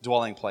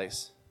dwelling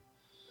place.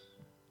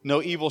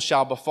 No evil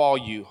shall befall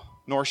you,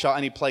 nor shall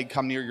any plague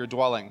come near your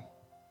dwelling.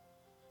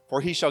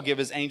 For he shall give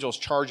his angels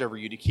charge over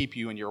you to keep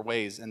you in your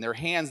ways. In their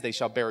hands they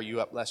shall bear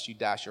you up, lest you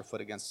dash your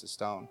foot against a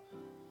stone.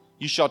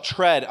 You shall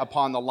tread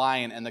upon the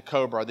lion and the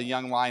cobra, the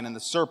young lion and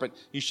the serpent.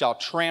 You shall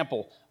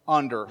trample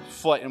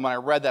underfoot. And when I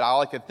read that,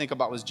 all I could think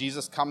about was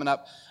Jesus coming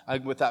up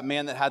with that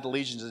man that had the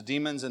legions of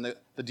demons, and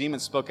the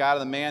demons spoke out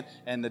of the man,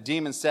 and the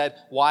demon said,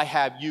 why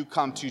have you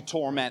come to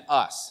torment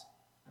us?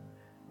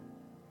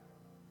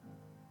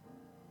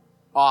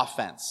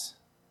 Offense.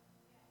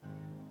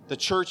 The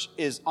church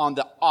is on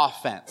the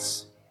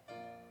offense.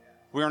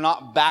 We are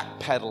not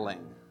backpedaling.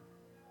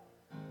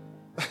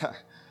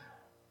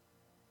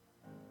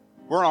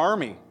 We're an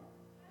army.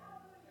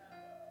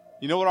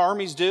 You know what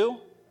armies do?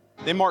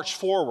 They march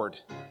forward.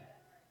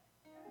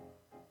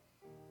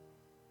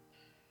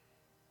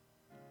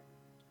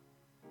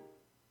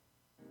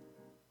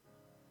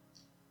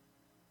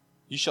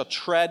 You shall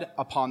tread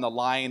upon the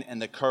lion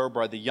and the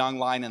cobra, the young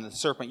lion and the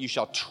serpent. You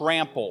shall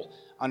trample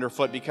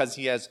underfoot, because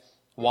he has,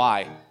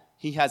 why?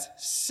 He has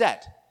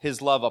set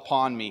his love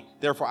upon me.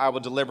 Therefore I will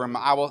deliver him.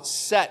 I will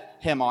set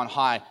him on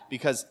high,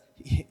 because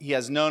he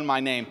has known my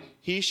name.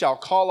 He shall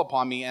call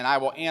upon me, and I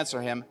will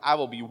answer him. I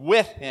will be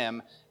with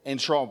him in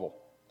trouble.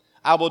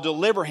 I will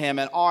deliver him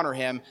and honor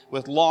him.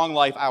 With long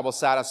life I will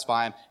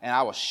satisfy him, and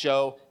I will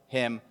show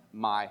him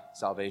my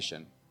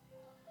salvation.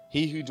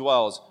 He who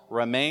dwells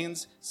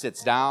remains,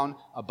 sits down,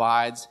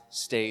 abides,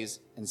 stays,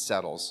 and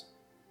settles.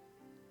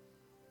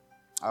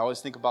 I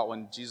always think about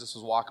when Jesus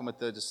was walking with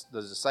the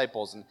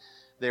disciples, and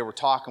they were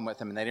talking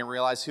with him, and they didn't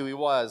realize who he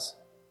was.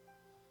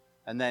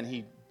 And then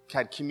he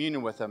had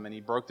communion with them, and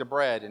he broke the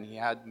bread, and he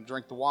had them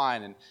drink the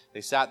wine, and they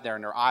sat there,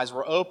 and their eyes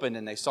were open,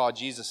 and they saw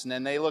Jesus. And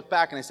then they looked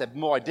back, and they said,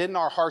 boy, didn't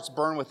our hearts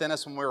burn within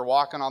us when we were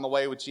walking on the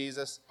way with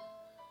Jesus?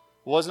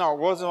 Wasn't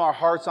our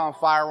hearts on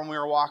fire when we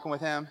were walking with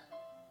him?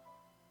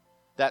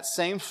 That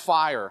same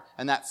fire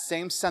and that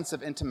same sense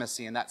of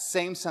intimacy and that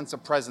same sense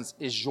of presence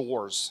is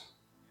yours.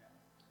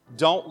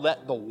 Don't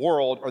let the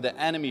world or the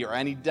enemy or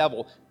any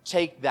devil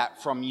take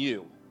that from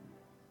you.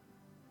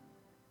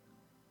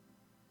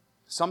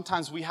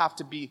 Sometimes we have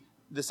to be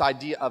this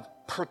idea of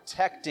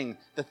protecting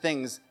the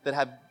things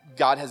that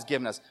God has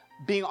given us.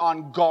 Being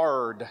on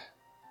guard.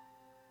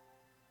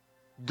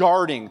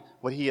 Guarding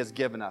what he has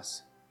given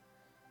us.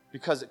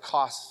 Because it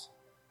costs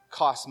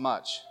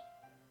much.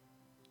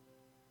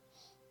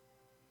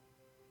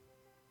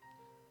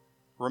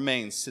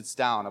 Remains, sits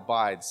down,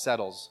 abides,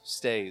 settles,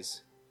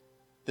 stays.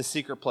 The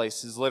secret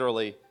place is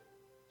literally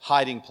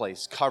hiding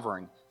place,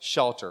 covering,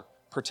 shelter,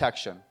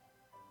 protection.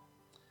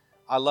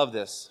 I love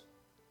this.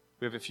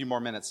 We have a few more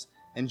minutes.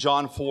 In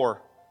John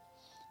 4,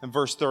 in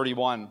verse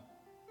 31,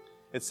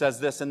 it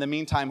says this, in the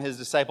meantime, his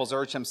disciples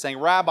urged him, saying,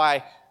 Rabbi,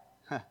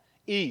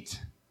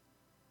 eat.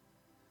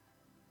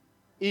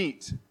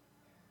 Eat.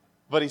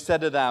 But he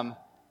said to them,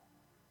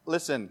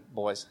 listen,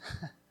 boys,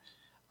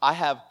 I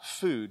have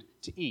food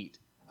to eat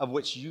of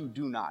which you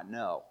do not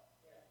know.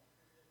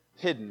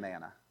 Hidden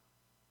manna.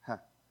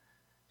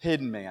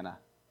 Hidden manna.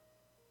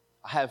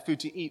 I have food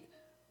to eat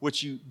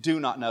which you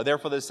do not know.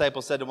 Therefore the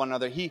disciples said to one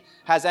another,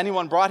 has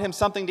anyone brought him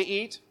something to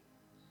eat?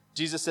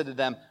 Jesus said to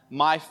them,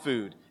 my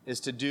food is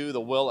to do the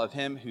will of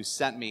him who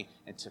sent me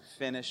and to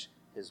finish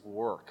his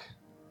work.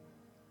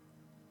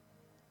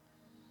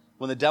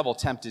 When the devil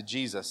tempted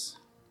Jesus,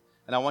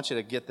 and I want you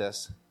to get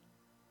this,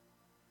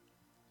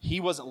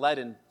 he wasn't led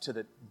into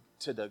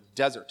the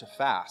desert to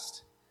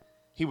fast.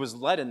 He was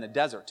led in the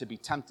desert to be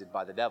tempted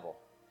by the devil.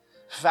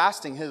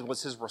 Fasting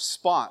was his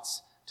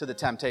response to the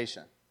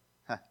temptation.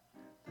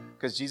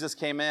 Because Jesus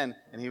came in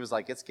and he was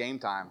like, it's game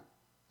time.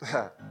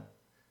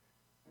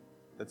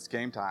 It's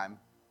game time.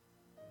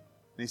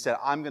 And he said,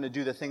 I'm going to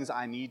do the things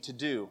I need to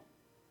do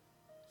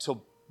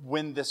to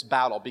win this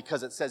battle.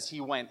 Because it says he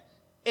went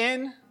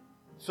in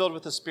filled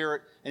with the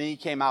Spirit, and he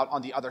came out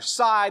on the other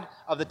side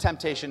of the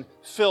temptation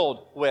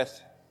filled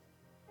with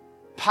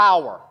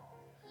power.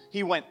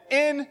 He went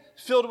in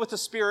filled with the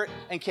Spirit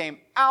and came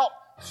out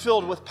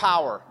filled with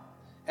power.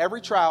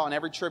 Every trial and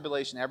every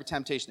tribulation, every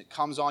temptation that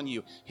comes on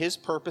you, his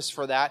purpose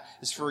for that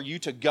is for you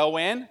to go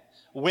in,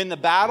 win the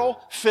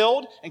battle,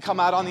 filled, and come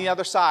out on the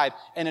other side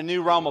in a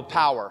new realm of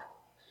power.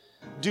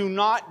 Do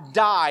not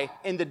die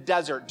in the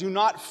desert. Do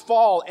not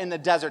fall in the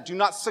desert. Do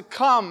not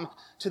succumb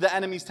to the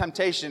enemy's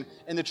temptation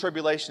in the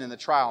tribulation, in the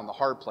trial, in the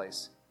hard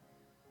place.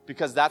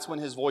 Because that's when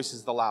his voice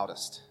is the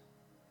loudest.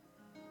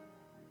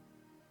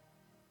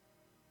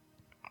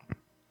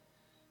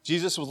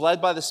 Jesus was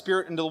led by the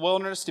Spirit into the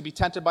wilderness to be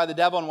tempted by the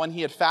devil, and when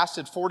he had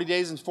fasted 40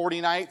 days and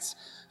 40 nights,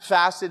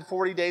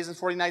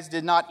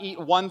 did not eat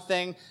one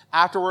thing.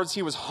 Afterwards,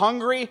 he was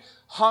hungry.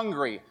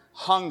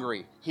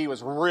 He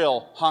was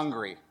real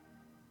hungry.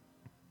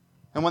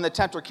 And when the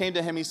tempter came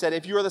to him, he said,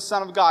 if you are the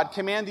Son of God,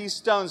 command these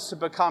stones to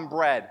become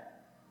bread.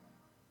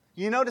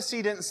 You notice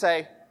he didn't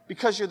say,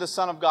 because you're the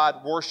Son of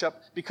God,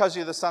 worship. Because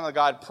you're the Son of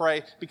God,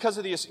 pray.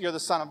 Because you're the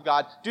Son of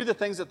God, do the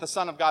things that the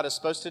Son of God is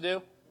supposed to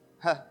do.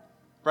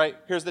 Right?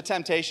 Here's the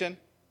temptation.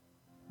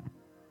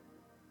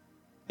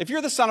 If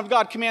you're the Son of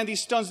God, command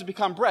these stones to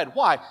become bread.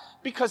 Why?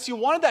 Because he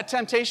wanted that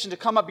temptation to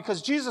come up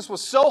because Jesus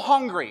was so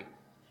hungry.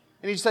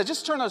 And he said,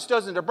 just turn those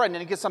stones into bread and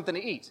then he gets something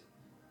to eat.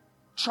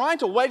 Trying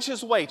to wedge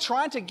his way,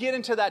 trying to get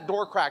into that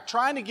door crack,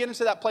 trying to get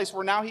into that place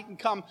where now he can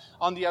come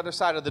on the other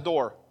side of the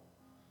door.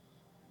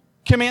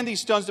 Command these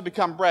stones to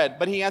become bread.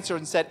 But he answered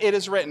and said, it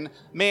is written,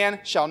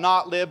 man shall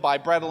not live by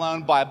bread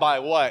alone, by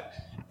what?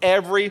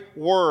 Every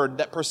word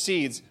that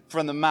proceeds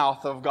from the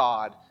mouth of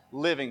God.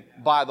 Living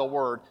by the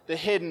word. The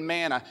hidden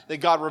manna that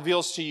God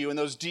reveals to you in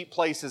those deep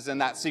places in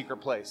that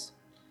secret place.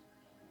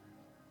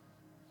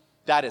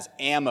 That is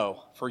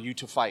ammo for you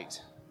to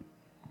fight.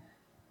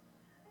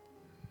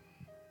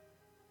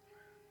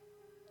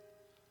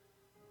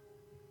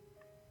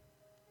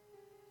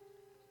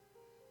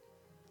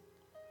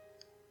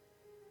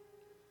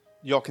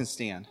 Y'all can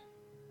stand.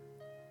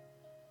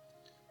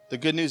 The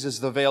good news is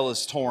the veil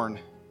is torn.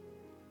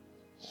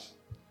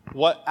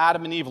 What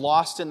Adam and Eve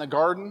lost in the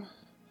garden,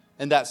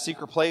 in that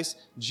secret place,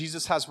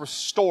 Jesus has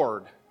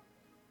restored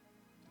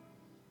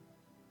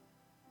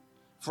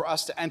for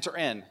us to enter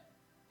in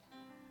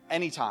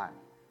anytime.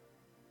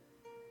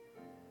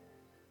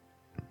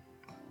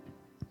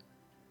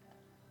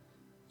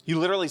 He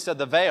literally said,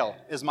 the veil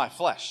is my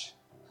flesh.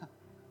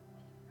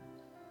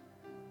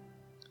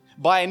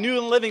 By a new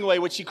and living way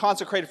which he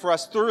consecrated for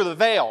us through the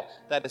veil,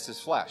 that is his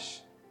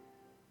flesh.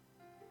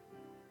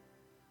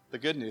 The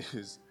good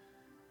news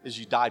is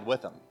you died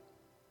with him.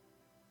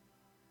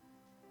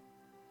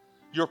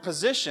 Your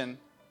position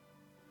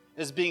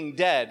is being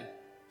dead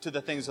to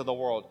the things of the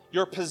world.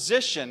 Your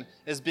position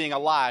is being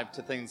alive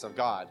to things of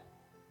God.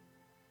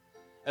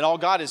 And all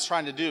God is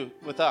trying to do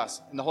with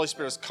us, and the Holy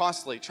Spirit is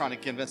constantly trying to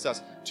convince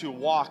us to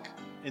walk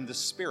in the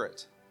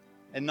Spirit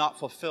and not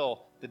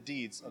fulfill the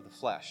deeds of the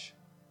flesh.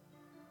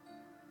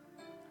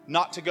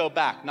 Not to go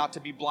back, not to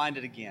be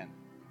blinded again.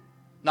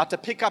 Not to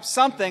pick up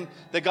something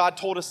that God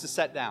told us to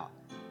set down.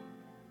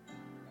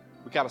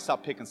 We've got to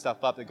stop picking stuff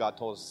up that God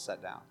told us to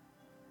set down.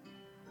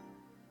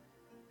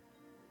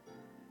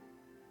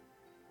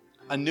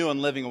 A new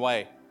and living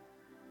way.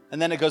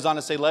 And then it goes on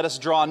to say, let us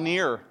draw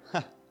near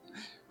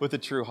with a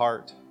true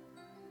heart.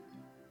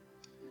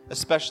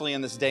 Especially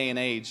in this day and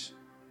age.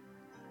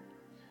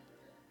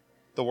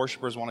 The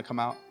worshipers want to come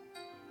out.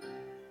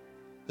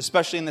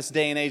 Especially in this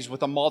day and age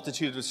with a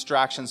multitude of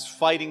distractions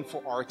fighting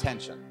for our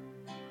attention.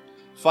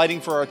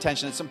 Fighting for our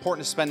attention. It's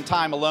important to spend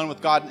time alone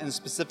with God in a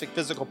specific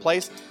physical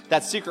place,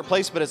 that secret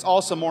place, but it's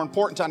also more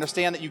important to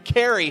understand that you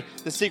carry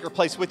the secret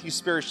place with you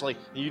spiritually,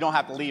 and you don't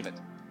have to leave it.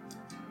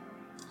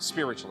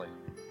 Spiritually.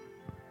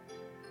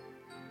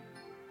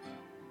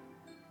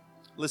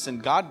 Listen,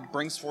 God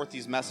brings forth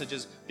these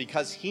messages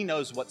because he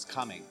knows what's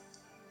coming.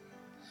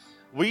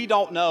 We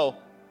don't know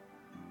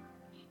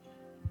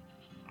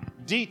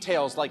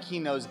details like he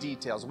knows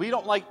details. We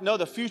don't know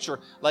the future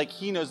like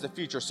he knows the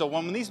future. So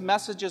when these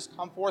messages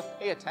come forth,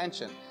 pay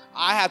attention.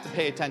 I have to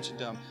pay attention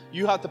to them.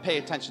 You have to pay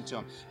attention to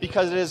them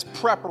because it is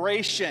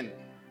preparation.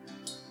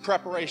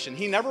 Preparation.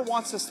 He never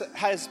wants us,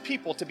 his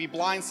people, to be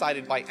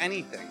blindsided by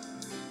anything.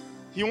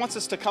 He wants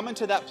us to come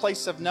into that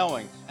place of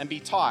knowing and be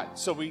taught.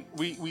 So we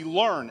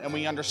learn and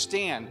we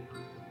understand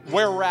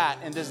where we're at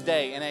in this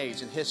day and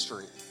age in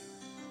history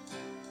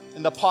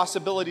and the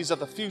possibilities of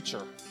the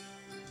future.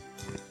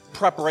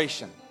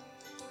 Preparation.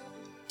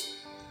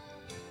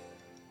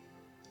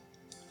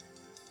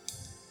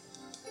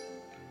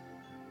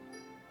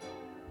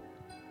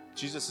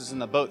 Jesus is in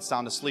the boat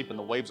sound asleep and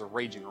the waves are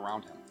raging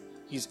around him.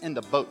 He's in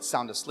the boat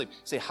sound asleep. You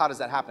say, how does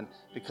that happen?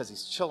 Because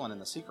he's chilling in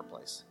the secret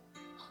place.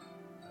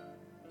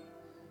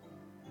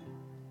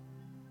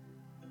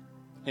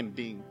 Him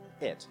being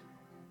it.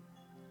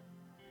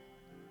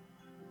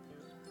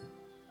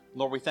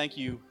 Lord, we thank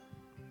you.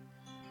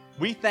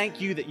 We thank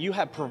you that you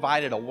have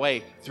provided a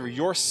way through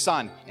your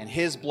Son and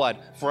his blood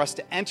for us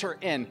to enter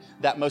in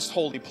that most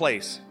holy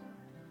place.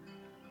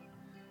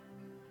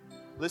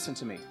 Listen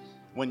to me.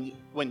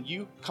 When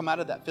you come out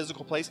of that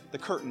physical place, the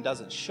curtain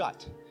doesn't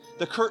shut.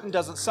 The curtain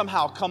doesn't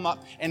somehow come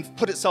up and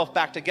put itself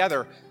back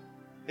together.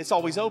 It's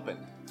always open.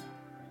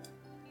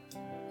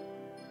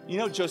 You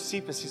know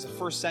Josephus, he's a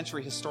first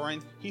century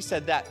historian. He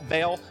said that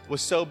veil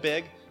was so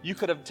big, you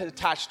could have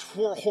attached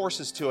 4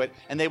 horses to it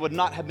and they would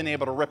not have been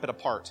able to rip it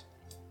apart.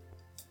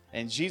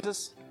 And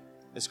Jesus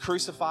is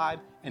crucified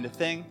and the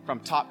thing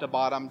from top to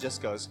bottom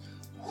just goes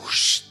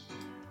whoosh.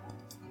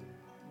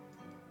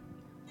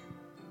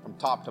 From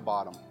top to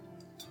bottom.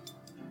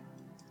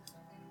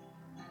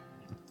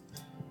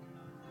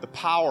 The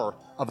power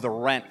of the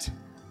rent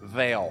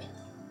veil.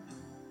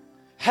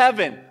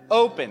 Heaven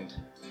opened.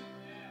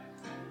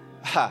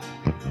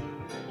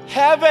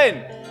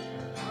 Heaven.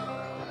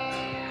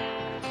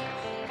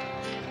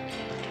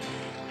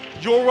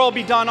 Your will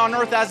be done on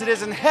earth as it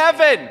is in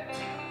heaven.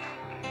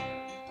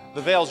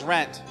 The veil's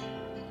rent.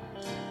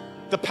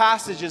 The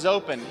passage is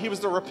open. He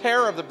was the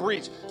repairer of the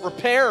breach.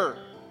 Repairer.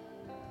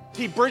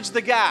 He bridged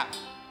the gap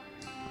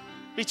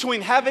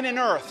between heaven and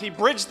earth. He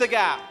bridged the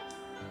gap.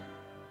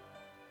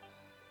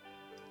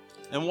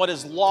 And what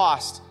is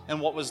lost and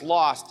what was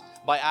lost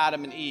by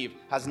Adam and Eve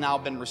has now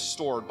been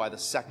restored by the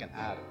second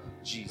Adam,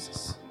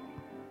 Jesus.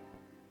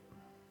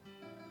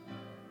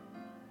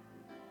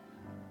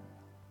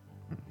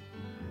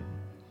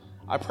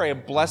 I pray a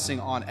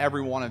blessing on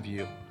every one of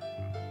you.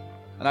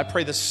 And I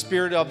pray the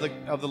Spirit of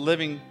the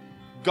living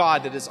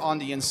God that is on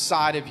the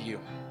inside of you,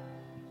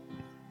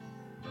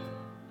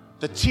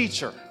 the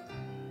teacher,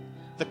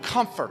 the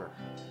comforter,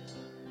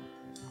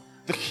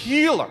 the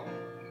healer,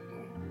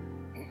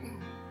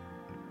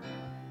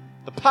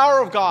 the power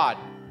of God.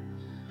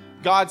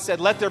 God said,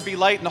 let there be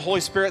light, and the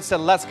Holy Spirit said,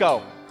 let's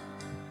go.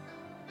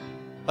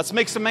 Let's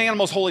make some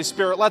animals, Holy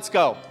Spirit, let's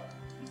go.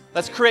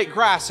 Let's create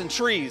grass and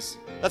trees.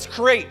 Let's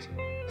create.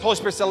 The Holy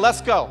Spirit said, let's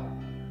go.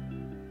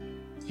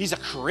 He's a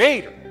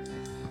creator.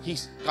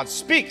 God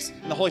speaks,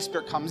 and the Holy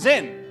Spirit comes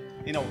in.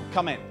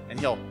 Come in, and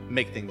he'll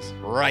make things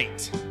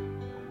right.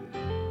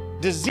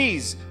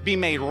 disease be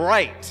made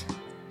right.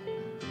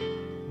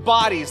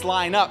 Bodies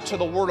line up to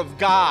the Word of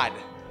God.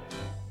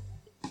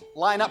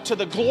 Line up to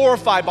the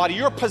glorified body.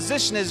 Your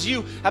position is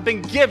you have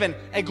been given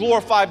a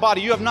glorified body.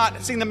 You have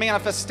not seen the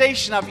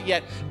manifestation of it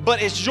yet,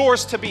 but it's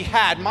yours to be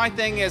had. My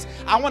thing is,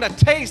 I want a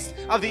taste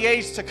of the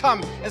age to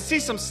come and see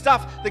some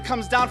stuff that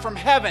comes down from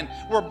heaven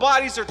where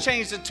bodies are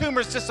changed and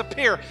tumors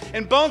disappear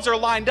and bones are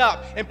lined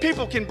up and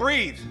people can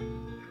breathe.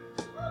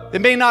 They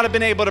may not have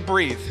been able to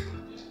breathe,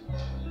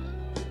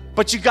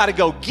 but you got to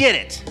go get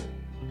it.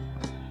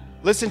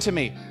 Listen to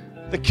me.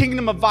 The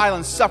kingdom of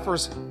heaven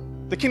suffers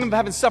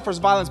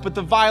violence, but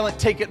the violent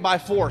take it by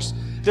force.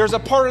 There's a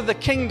part of the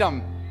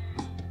kingdom,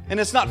 and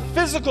it's not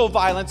physical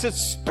violence, it's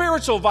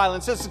spiritual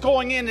violence. It's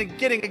going in and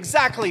getting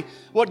exactly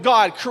what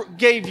God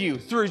gave you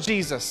through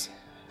Jesus.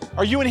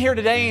 Are you in here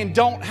today and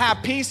don't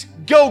have peace?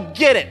 Go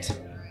get it.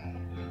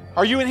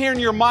 Are you in here and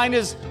your mind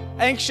is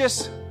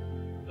anxious?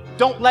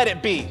 Don't let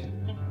it be.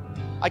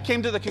 I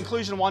came to the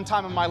conclusion one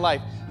time in my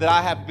life that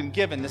I have been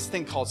given this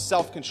thing called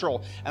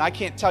self-control, and I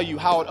can't tell you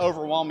how it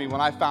overwhelmed me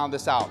when I found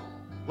this out.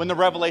 When the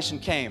revelation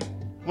came,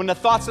 when the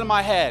thoughts in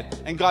my head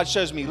and God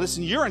shows me,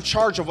 listen, you're in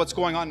charge of what's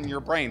going on in your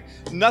brain.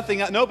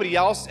 Nobody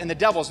else, and the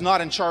devil's not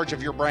in charge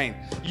of your brain.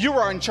 You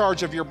are in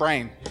charge of your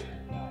brain.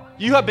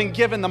 You have been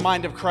given the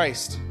mind of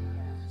Christ.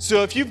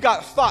 So if you've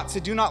got thoughts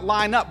that do not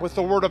line up with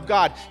the Word of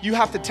God, you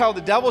have to tell the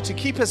devil to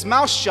keep his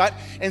mouth shut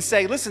and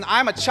say, listen,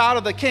 I'm a child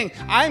of the King.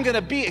 I'm going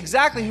to be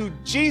exactly who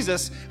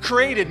Jesus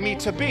created me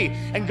to be.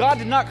 And God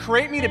did not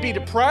create me to be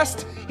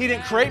depressed. He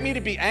didn't create me to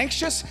be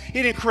anxious.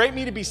 He didn't create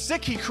me to be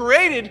sick. He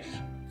created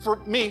for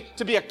me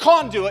to be a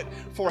conduit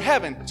for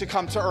heaven to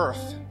come to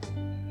earth.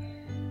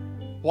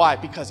 Why?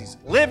 Because He's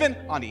living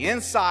on the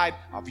inside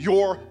of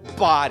your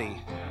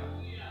body.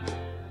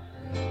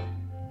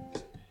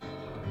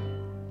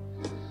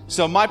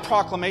 So my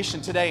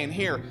proclamation today and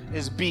here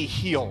is be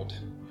healed.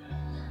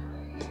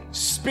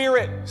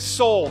 Spirit,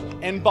 soul,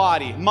 and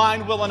body.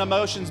 Mind, will, and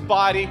emotions,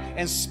 body,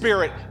 and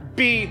spirit.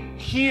 Be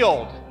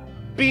healed.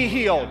 Be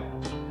healed.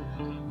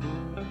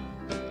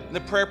 And the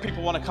prayer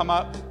people want to come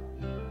up.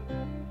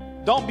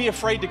 Don't be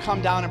afraid to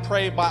come down and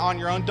pray on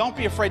your own. Don't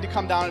be afraid to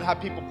come down and have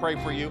people pray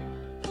for you.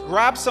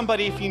 Grab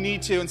somebody if you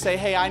need to and say,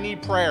 hey, I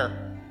need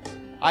prayer.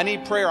 I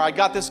need prayer. I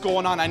got this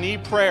going on. I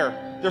need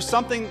prayer. There's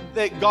something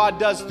that God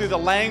does through the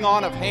laying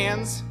on of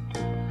hands.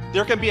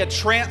 There can be a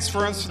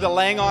transference through the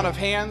laying on of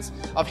hands,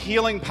 of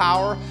healing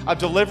power, of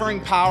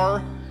delivering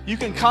power. You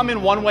can come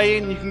in one way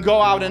and you can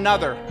go out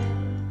another.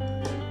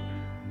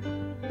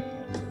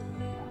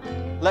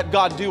 Let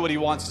God do what He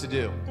wants to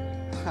do.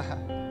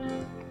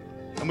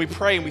 And we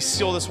pray and we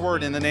seal this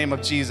word in the name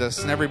of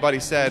Jesus. And everybody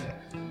said,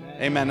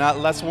 amen.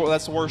 Let's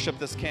worship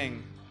this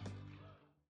King.